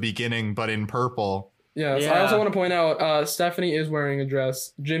from the beginning, but in purple. Yes. Yeah. I also want to point out Stephanie is wearing a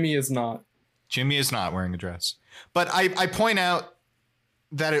dress. Jimmy is not. Jimmy is not wearing a dress. But I point out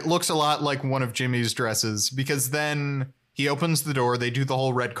that it looks a lot like one of Jimmy's dresses because then he opens the door. They do the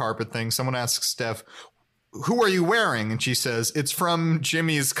whole red carpet thing. Someone asks Steph, who are you wearing? And she says, it's from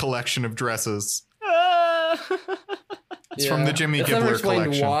Jimmy's collection of dresses. It's from the Jimmy It's never Gibbler explained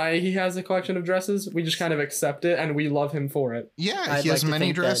collection. why he has a collection of dresses. We just kind of accept it and we love him for it. Yeah, I'd he has like to many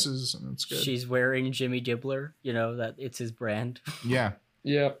think that dresses. And it's good. She's wearing Jimmy Gibbler. You know, that it's his brand. Yeah.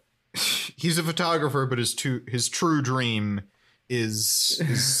 Yep. He's a photographer, but his true dream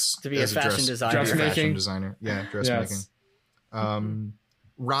is To be a as fashion designer. to be a fashion Dressmaking. designer. Yeah, dressmaking. Yes.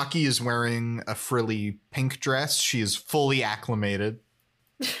 Rocky is wearing a frilly pink dress. She is fully acclimated.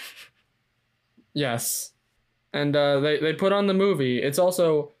 Yes. And they put on the movie. It's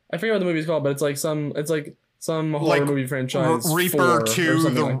also, I forget what the movie's called, but it's like some horror Like movie franchise. 4 Reaper or 2,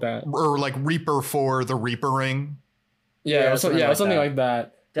 something like that. or like Reaper 4, the Reaper Ring. Yeah, something like something that. like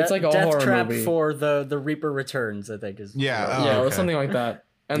that. It's like a Death horror Trap movie. for the Reaper Returns, I think is. Yeah, oh, Yeah, it was okay. something like that.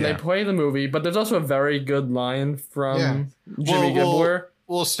 And Yeah. they play the movie, but there's also a very good line from Yeah. Jimmy Gibbler.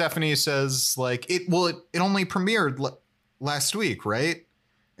 Well, Stephanie says like it only premiered last week, right?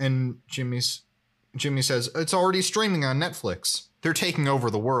 And Jimmy says it's already streaming on Netflix. They're taking over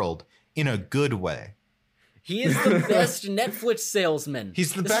the world in a good way. He is the best Netflix salesman.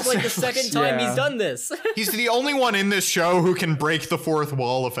 He's the this best is like the Netflix- second time Yeah. he's done this. He's the only one in this show who can break the fourth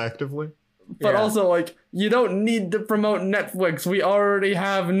wall effectively. But Yeah. also, like, you don't need to promote Netflix. We already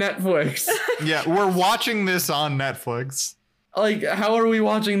have Netflix. Yeah, we're watching this on Netflix. Like, how are we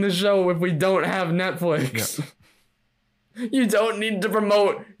watching the show if we don't have Netflix? You don't need to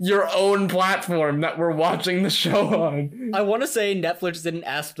promote your own platform that we're watching the show on. I want to say Netflix didn't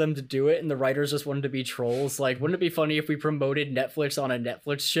ask them to do it, and the writers just wanted to be trolls. Like, wouldn't it be funny if we promoted Netflix on a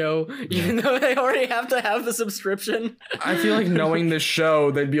Netflix show, even though they already have to have the subscription? I feel like knowing this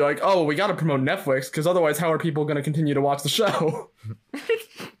show, they'd be like, oh, we gotta promote Netflix, because otherwise how are people gonna continue to watch the show?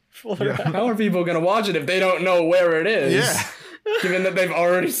 How are people gonna watch it if they don't know where it is? Yeah. Given that they've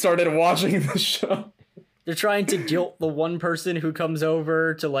already started watching the show. They're trying to guilt the one person who comes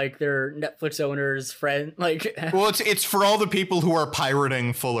over to like their Netflix owner's friend. Like, Well, it's for all the people who are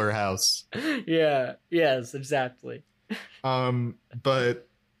pirating Fuller House. yeah, yes, exactly. But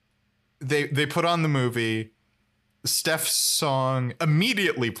they put on the movie. Steph's song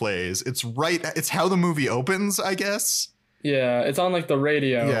immediately plays. It's how the movie opens, I guess. Yeah, it's on like the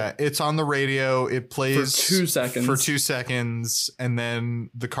radio. Yeah, it's on the radio. It plays For 2 seconds. For 2 seconds, and then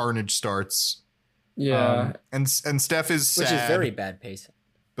the carnage starts. Yeah. And Steph is sad, Which is very bad pacing.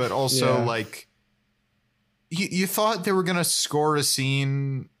 but also Yeah. like you thought they were gonna score a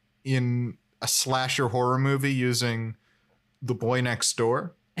scene in a slasher horror movie using The Boy Next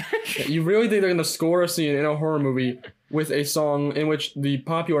Door. You really think they're going to score a scene in a horror movie with a song in which the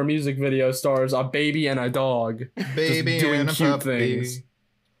popular music video stars a baby and a dog Baby just doing and a cute puppy. things?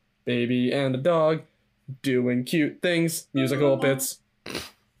 Baby and a dog doing cute things. Musical bits.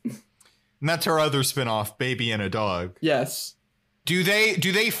 And that's our other spin-off, Baby and a Dog. Yes. Do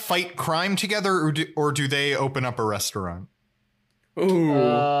they fight crime together, or do they open up a restaurant? Ooh.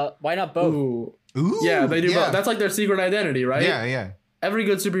 Why not both? Ooh. Ooh, Yeah, they do both. That's like their secret identity, right? yeah. Every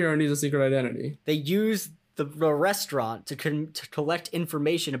good superhero needs a secret identity. They use the restaurant to collect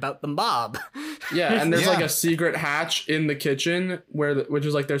information about the mob. Yeah, and there's Yeah. like a secret hatch in the kitchen which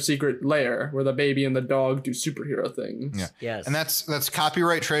is like their secret lair where the baby and the dog do superhero things. Yeah. Yes. And that's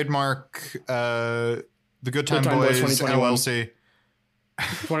copyright trademark. The Good Time, Time Boys Boys 2021. LLC.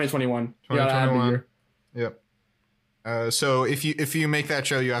 2021. You gotta add the 2021. year. Yep. So if you make that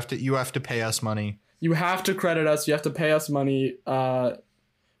show, you have to pay us money. You have to credit us. You have to pay us money.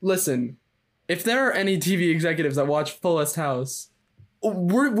 Listen, if there are any TV executives that watch Fullest House,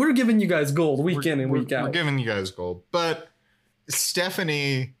 we're giving you guys gold week in and week out. We're giving you guys gold. But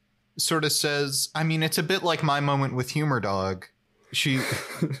Stephanie sort of says, I mean, it's a bit like my moment with Humor Dog. She's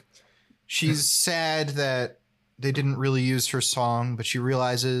sad that they didn't really use her song, but she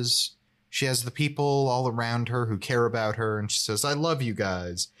realizes she has the people all around her who care about her, and she says, I love you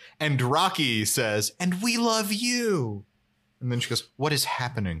guys. And Rocky says, and we love you. And then she goes, what is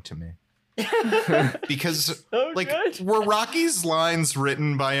happening to me? Because like good. were Rocky's lines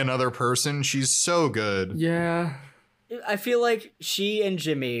written by another person? She's so good. Yeah. I feel like she and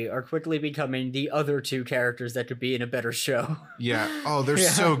Jimmy are quickly becoming the other two characters that could be in a better show. Yeah. Oh, they're Yeah.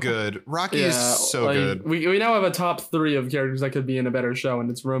 so good. Rocky is so like, good. We now have a top 3 of characters that could be in a better show, and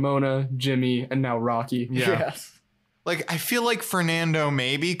it's Ramona, Jimmy, and now Rocky. Yeah. Yes. Like I feel like Fernando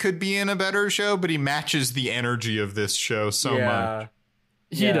maybe could be in a better show, but he matches the energy of this show so much.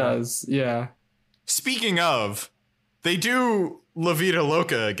 He Yeah. does, yeah. Speaking of, they do La Vida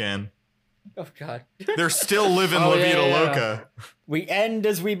Loca again. Oh god. They're still living Oh, La yeah, Vida yeah. Loca. We end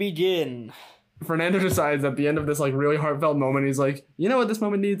as we begin. Fernando decides at the end of this like really heartfelt moment, he's like, you know what this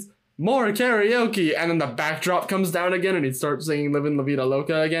moment needs? More karaoke. And then the backdrop comes down again and he starts singing Livin' La Vida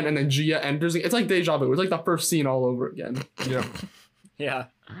Loca again. And then Gia enters. It's like deja vu. It's like the first scene all over again. Yep. Yeah.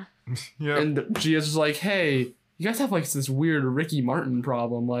 Yep. And Gia's just like, hey, you guys have like this weird Ricky Martin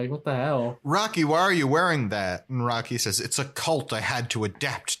problem. Like, what the hell? Rocky, why are you wearing that? And Rocky says, it's a cult I had to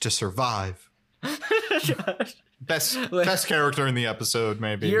adapt to survive. Best character in the episode,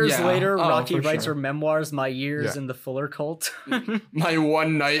 maybe. Years Yeah. later, Oh, Rocky for writes sure. her memoirs, My Years Yeah. in the Fuller Cult. My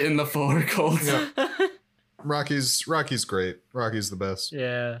one night in the Fuller cult. Yeah. Rocky's great. Rocky's the best.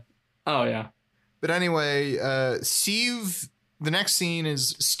 Yeah. Oh, yeah. But anyway, Steve, the next scene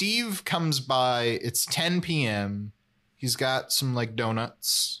is Steve comes by. It's 10 p.m. He's got some like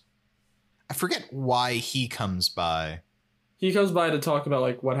donuts. I forget why he comes by. He comes by to talk about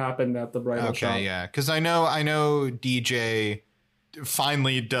like what happened at the bridal shop. Okay, yeah. Because I know DJ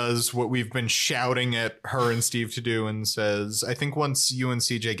finally does what we've been shouting at her and Steve to do and says, I think once you and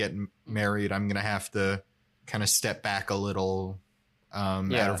CJ get married, I'm going to have to kind of step back a little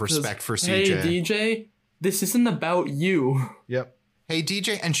out of respect for CJ. Hey, DJ, this isn't about you. Yep. Hey,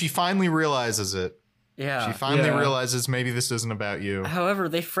 DJ. And she finally realizes it. Yeah. She finally Yeah. realizes maybe this isn't about you. However,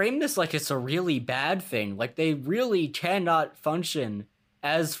 they frame this like it's a really bad thing. Like they really cannot function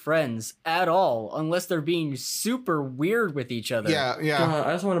as friends at all unless they're being super weird with each other. Yeah, yeah. God,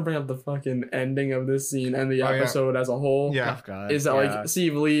 I just want to bring up the fucking ending of this scene and the Oh, yeah. episode as a whole. Yeah. Oh, God. Is that yeah. like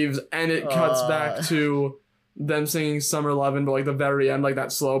Steve leaves and it cuts back to them singing Summer Lovin', but like the very end, like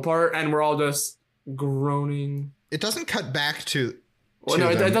that slow part, and we're all just groaning. It doesn't cut back to. Well, to no,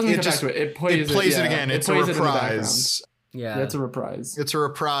 it them. doesn't cut just- back to it. It plays it. plays yeah. it again. It's a plays it in the background. reprise. Yeah. Yeah, it's a reprise. It's a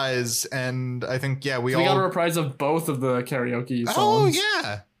reprise, and I think we So we got a reprise of both of the karaoke songs. Oh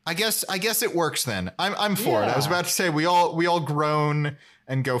yeah. I guess it works then. I'm for it. I was Yeah. about to say we all groan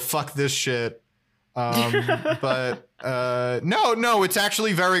and go fuck this shit. But no, it's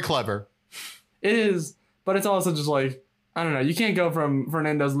actually very clever. It is, but it's also just like, I don't know. You can't go from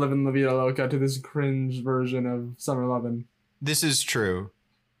Fernando's Living La Vida Loca to this cringe version of Summer Lovin'. This is true.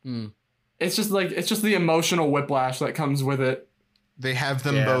 It's just the emotional whiplash that comes with it. They have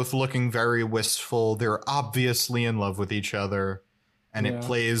them both looking very wistful. They're obviously in love with each other. And it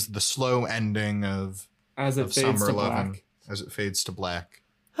plays the slow ending of Summer Lovin' as it fades to black.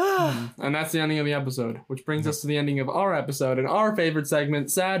 And that's the ending of the episode, which brings us to the ending of our episode and our favorite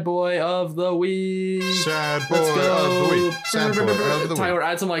segment, Sad Boy of the Week. Sad Boy of the Week. Sad Boy of the Week. Tyler,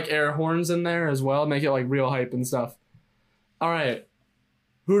 add some like air horns in there as well. Make it like real hype and stuff. All right.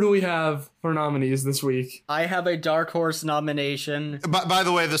 Who do we have for nominees this week? I have a Dark Horse nomination. By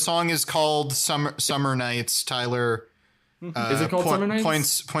the way, the song is called Summer Nights. Tyler is it called Summer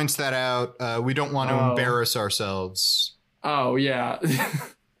Nights? Points that out. We don't want to embarrass ourselves. Oh, yeah.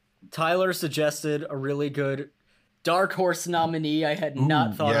 Tyler suggested a really good Dark Horse nominee I had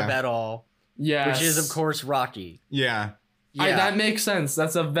not thought of at all. Yes. Which is, of course, Rocky. Yeah. That makes sense.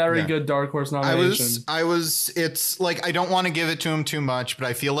 That's a very good Dark Horse nomination. It's like, I don't want to give it to him too much, but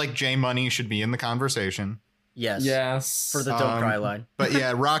I feel like J Money should be in the conversation. Yes. For the Don't Cry line. But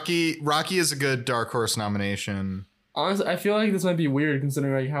yeah, Rocky is a good Dark Horse nomination. Honestly, I feel like this might be weird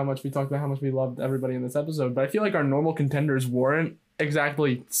considering like how much we talked about how much we loved everybody in this episode, but I feel like our normal contenders weren't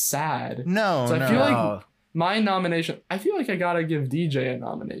exactly sad. No, I feel like my nomination, I feel like I gotta give DJ a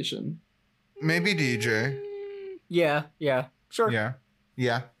nomination. Maybe DJ. Yeah, sure.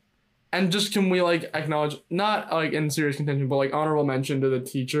 Yeah. And just can we like acknowledge, not like in serious contention, but like honorable mention to the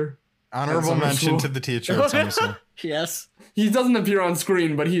teacher. Honorable mention to the teacher at Summer School. Yes. He doesn't appear on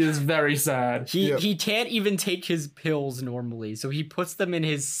screen, but he is very sad. He can't even take his pills normally, so he puts them in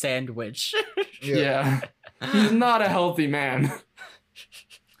his sandwich. Yeah. He's not a healthy man.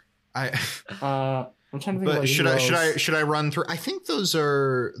 I'm trying to think. But should I run through? I think those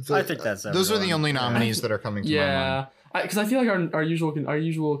are. I think that's those are the only nominees that are coming to my mind. Because I feel like our usual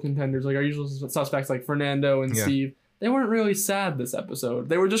contenders, like our usual suspects, like Fernando and Steve, they weren't really sad this episode.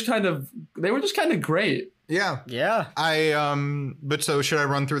 They were just kind of great. Yeah. But so should I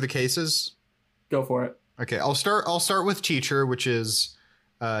run through the cases? Go for it. Okay, I'll start with teacher, which is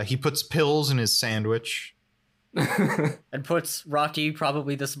he puts pills in his sandwich. And puts Rocky,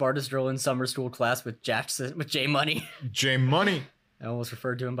 probably the smartest girl in summer school class, with J Money. J Money. I almost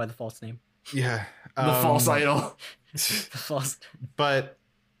referred to him by the false name. Yeah. The false idol. But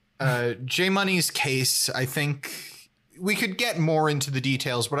J Money's case, I think we could get more into the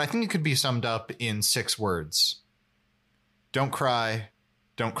details, but I think it could be summed up in 6 words. Don't cry.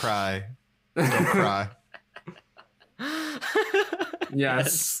 Don't cry. Don't cry.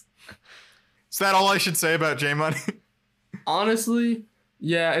 Yes. Is that all I should say about J Money? Honestly,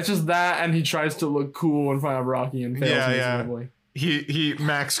 yeah, it's just that, and he tries to look cool in front of Rocky and fails miserably. He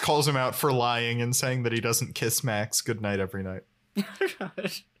Max calls him out for lying and saying that he doesn't kiss Max goodnight every night.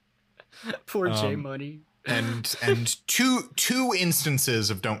 Poor J Money. And two instances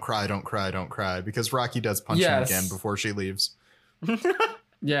of don't cry, because Rocky does punch him again before she leaves.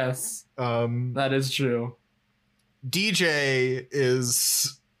 Yes. That is true. DJ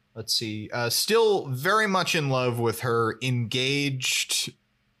is, let's see, still very much in love with her engaged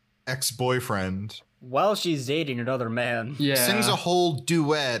ex-boyfriend. While she's dating another man. Yeah. Sings a whole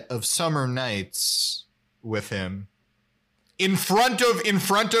duet of Summer Nights with him. In front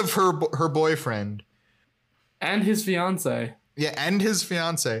of her boyfriend. And his fiance. Yeah, and his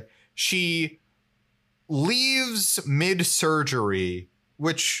fiance. She leaves mid-surgery,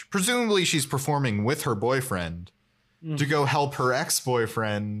 which presumably she's performing with her boyfriend, to go help her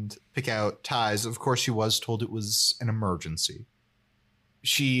ex-boyfriend pick out ties. Of course, she was told it was an emergency.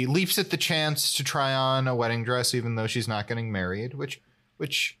 She leaps at the chance to try on a wedding dress, even though she's not getting married,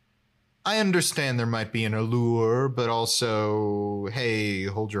 which I understand there might be an allure, but also, hey,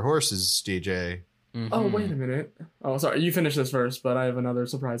 hold your horses, DJ. Mm-hmm. Oh, wait a minute. Oh, sorry. You finish this first, but I have another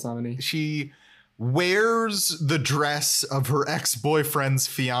surprise nominee. She wears the dress of her ex-boyfriend's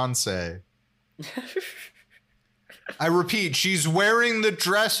fiance. I repeat, she's wearing the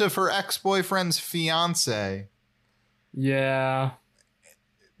dress of her ex-boyfriend's fiance. Yeah.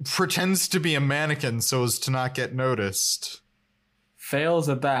 Pretends to be a mannequin so as to not get noticed. Fails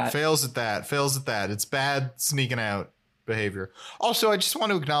at that. It's bad sneaking out behavior. Also, I just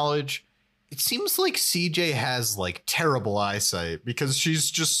want to acknowledge, it seems like CJ has like terrible eyesight, because she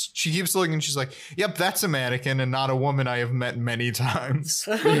keeps looking and she's like, yep, that's a mannequin and not a woman I have met many times.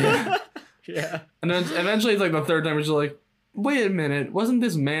 Yeah. And then eventually it's like the third time where she's like, wait a minute, wasn't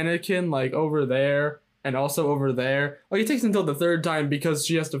this mannequin like over there and also over there? Like it takes until the third time because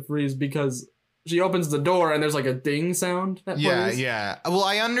she has to freeze because she opens the door and there's like a ding sound that plays. Yeah. Well,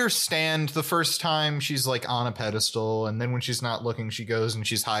 I understand the first time she's like on a pedestal, and then when she's not looking, she goes and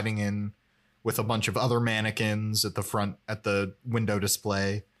she's hiding in with a bunch of other mannequins at the front at the window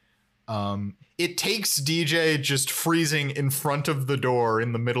display. It takes DJ just freezing in front of the door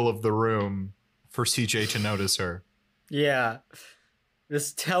in the middle of the room for CJ to notice her. Yeah.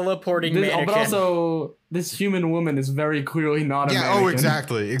 This teleporting mannequin. But also, this human woman is very clearly not a mannequin. Oh,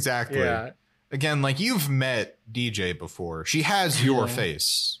 exactly. Yeah. Again, like, you've met DJ before. She has your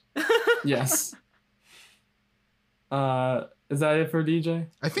face. Yes. Is that it for DJ?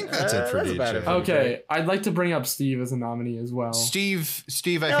 I think that's it for that's about DJ. it for Okay, I'd like to bring up Steve as a nominee as well. Steve, I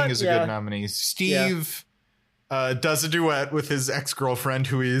think, is a good nominee. Steve does a duet with his ex-girlfriend,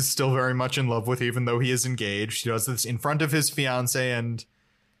 who he is still very much in love with, even though he is engaged. He does this in front of his fiance and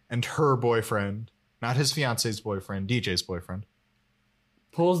her boyfriend. Not his fiance's boyfriend, DJ's boyfriend.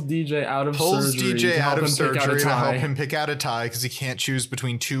 Pulls DJ out of surgery to help him pick out a tie because he can't choose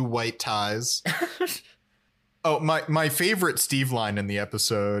between two white ties. Oh, my favorite Steve line in the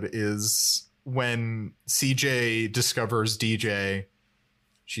episode is when CJ discovers DJ.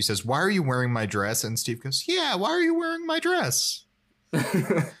 She says, "Why are you wearing my dress?" And Steve goes, "Yeah, why are you wearing my dress?"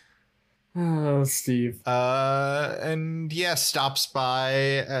 Oh, Steve. And yeah, stops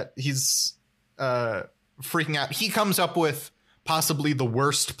by. He's freaking out. He comes up with possibly the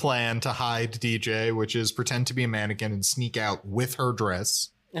worst plan to hide DJ, which is pretend to be a mannequin and sneak out with her dress.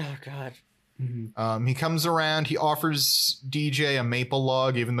 Oh, God. Mm-hmm. He comes around. He offers DJ a maple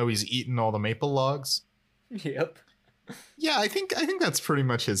log, even though he's eaten all the maple logs. Yep. Yeah, I think that's pretty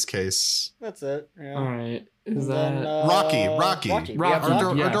much his case. That's it. Yeah. All right. Is Then, that Rocky? Rocky, Our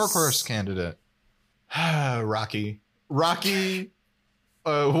dark yes. horse candidate. Rocky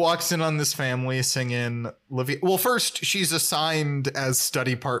walks in on this family singing Livia. Well, first she's assigned as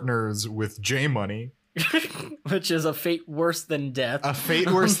study partners with J Money, which is a fate worse than death. a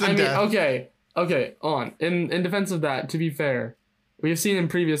fate worse than death. Okay. On in defense of that, to be fair, we have seen in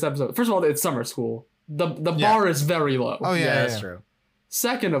previous episodes. First of all, it's summer school. The bar is very low. Oh yeah, that's true.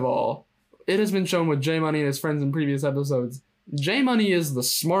 Second of all, it has been shown with J Money and his friends in previous episodes. J Money is the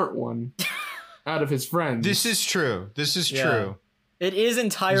smart one out of his friends. This is true. True. It is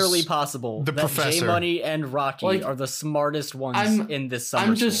entirely possible the that professor. J Money and Rocky are the smartest ones in this summer.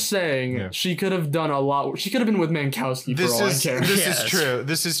 I'm just saying she could have done a lot. She could have been with Mankowski for all I care.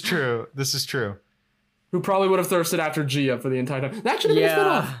 This is true. Who probably would have thirsted after Gia for the entire time. That should have been a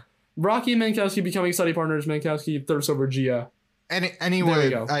spin-off. Rocky and Mankowski becoming study partners. Mankowski thirsts over Gia.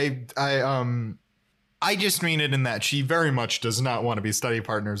 Anyway, I just mean it in that she very much does not want to be study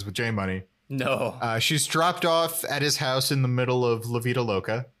partners with J Money. No. She's dropped off at his house in the middle of La Vida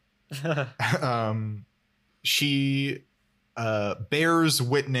Loca. She bears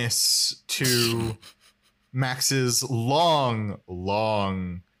witness to Max's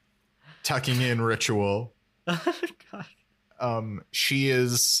long tucking in ritual. She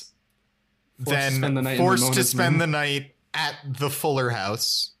is forced to spend the night at the Fuller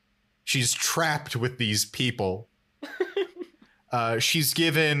house. She's trapped with these people. She's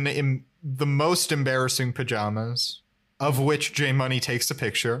given the most embarrassing pajamas, of which J Money takes a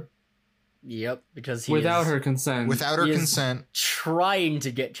picture. Yep, because he without is her consent. trying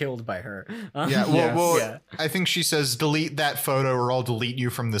to get killed by her. I think she says, "Delete that photo, or I'll delete you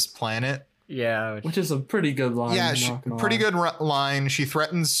from this planet." Yeah, which is a pretty good line. Yeah, good line. She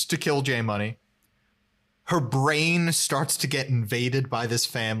threatens to kill J Money. Her brain starts to get invaded by this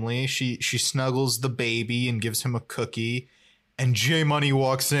family. She snuggles the baby and gives him a cookie, and J Money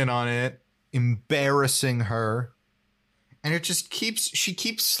walks in on it, embarrassing her. And it just she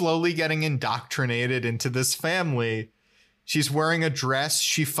keeps slowly getting indoctrinated into this family. She's wearing a dress.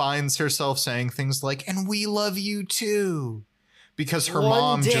 She finds herself saying things like, "And we love you too." Because her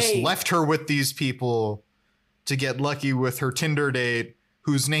mom just left her with these people to get lucky with her Tinder date,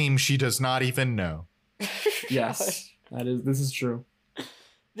 whose name she does not even know. Yes, this is true.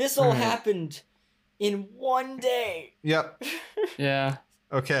 This all happened in one day. Yep. Yeah.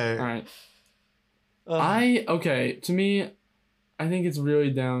 Okay. All right. To me, I think it's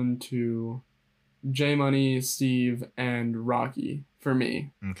really down to J Money, Steve, and Rocky for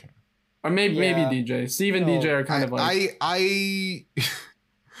me. Okay. Or maybe DJ. Steve and DJ are kind of like...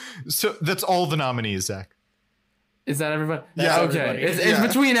 So that's all the nominees, Zach. Is that everybody? Yeah. Okay. It's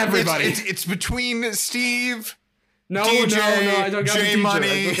between everybody. It's between Steve, DJ, no, I took out J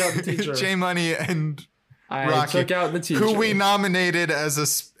Money, I took out the teacher. J Money, and Rocky. I took out the teacher. Who we nominated as a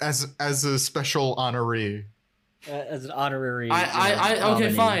special honoree. As an honorary.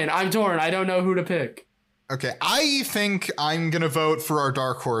 Okay, fine. I'm torn. I don't know who to pick. Okay, I think I'm gonna vote for our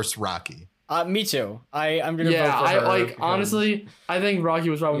dark horse, Rocky. Me too. I'm gonna vote Yeah, for I her like because- honestly, I think Rocky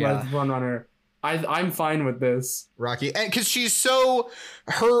was probably my Yeah. front runner. I'm fine with this. Rocky, because she's so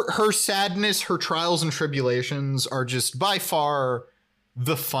her sadness, her trials and tribulations are just by far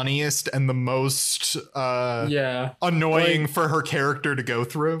the funniest and the most Yeah. annoying for her character to go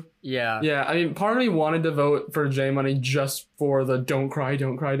through. Yeah. Yeah, I mean, part of me wanted to vote for J Money just for the don't cry,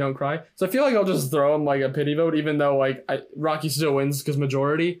 don't cry, don't cry. So I feel like I'll just throw him like a pity vote, even though like Rocky still wins because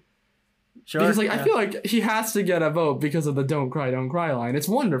majority. Sure. Because like I yeah. feel like he has to get a vote because of the don't cry line. It's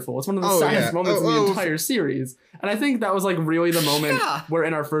wonderful. It's one of the Oh, saddest yeah. moments in the Oh, entire series. And I think that was like really the moment Yeah. where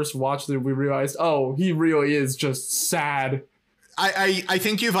in our first watch through we realized, oh, he really is just sad. I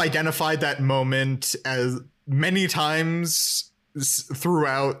think you've identified that moment as many times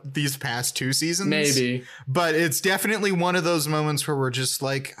throughout these past 2 seasons. Maybe. But it's definitely one of those moments where we're just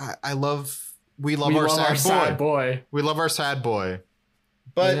like, we love our sad boy. sad boy. We love our sad boy.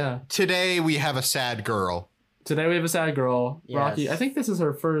 But Yeah. today we have a sad girl. Today we have a sad girl, Yes. Rocky. I think this is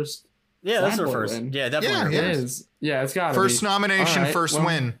her first. Yeah, that's Sad her boy first. win. Yeah, definitely. Yeah, her It first. is. Yeah, it's got First be. nomination, All right, first well,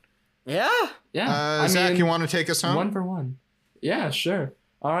 win. Yeah. Yeah. Zach, you want to take us home? 1 for 1. Yeah, sure.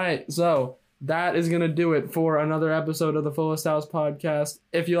 All right, so that is going to do it for another episode of the Fullest House podcast.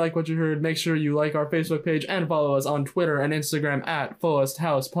 If you like what you heard, make sure you like our Facebook page and follow us on Twitter and Instagram at Fullest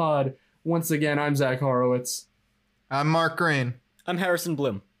House Pod. Once again, I'm Zach Horowitz. I'm Mark Green. I'm Harrison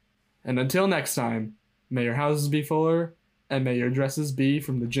Bloom. And until next time, may your houses be fuller and may your dresses be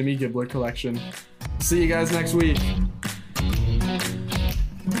from the Jimmy Gibbler collection. See you guys next week.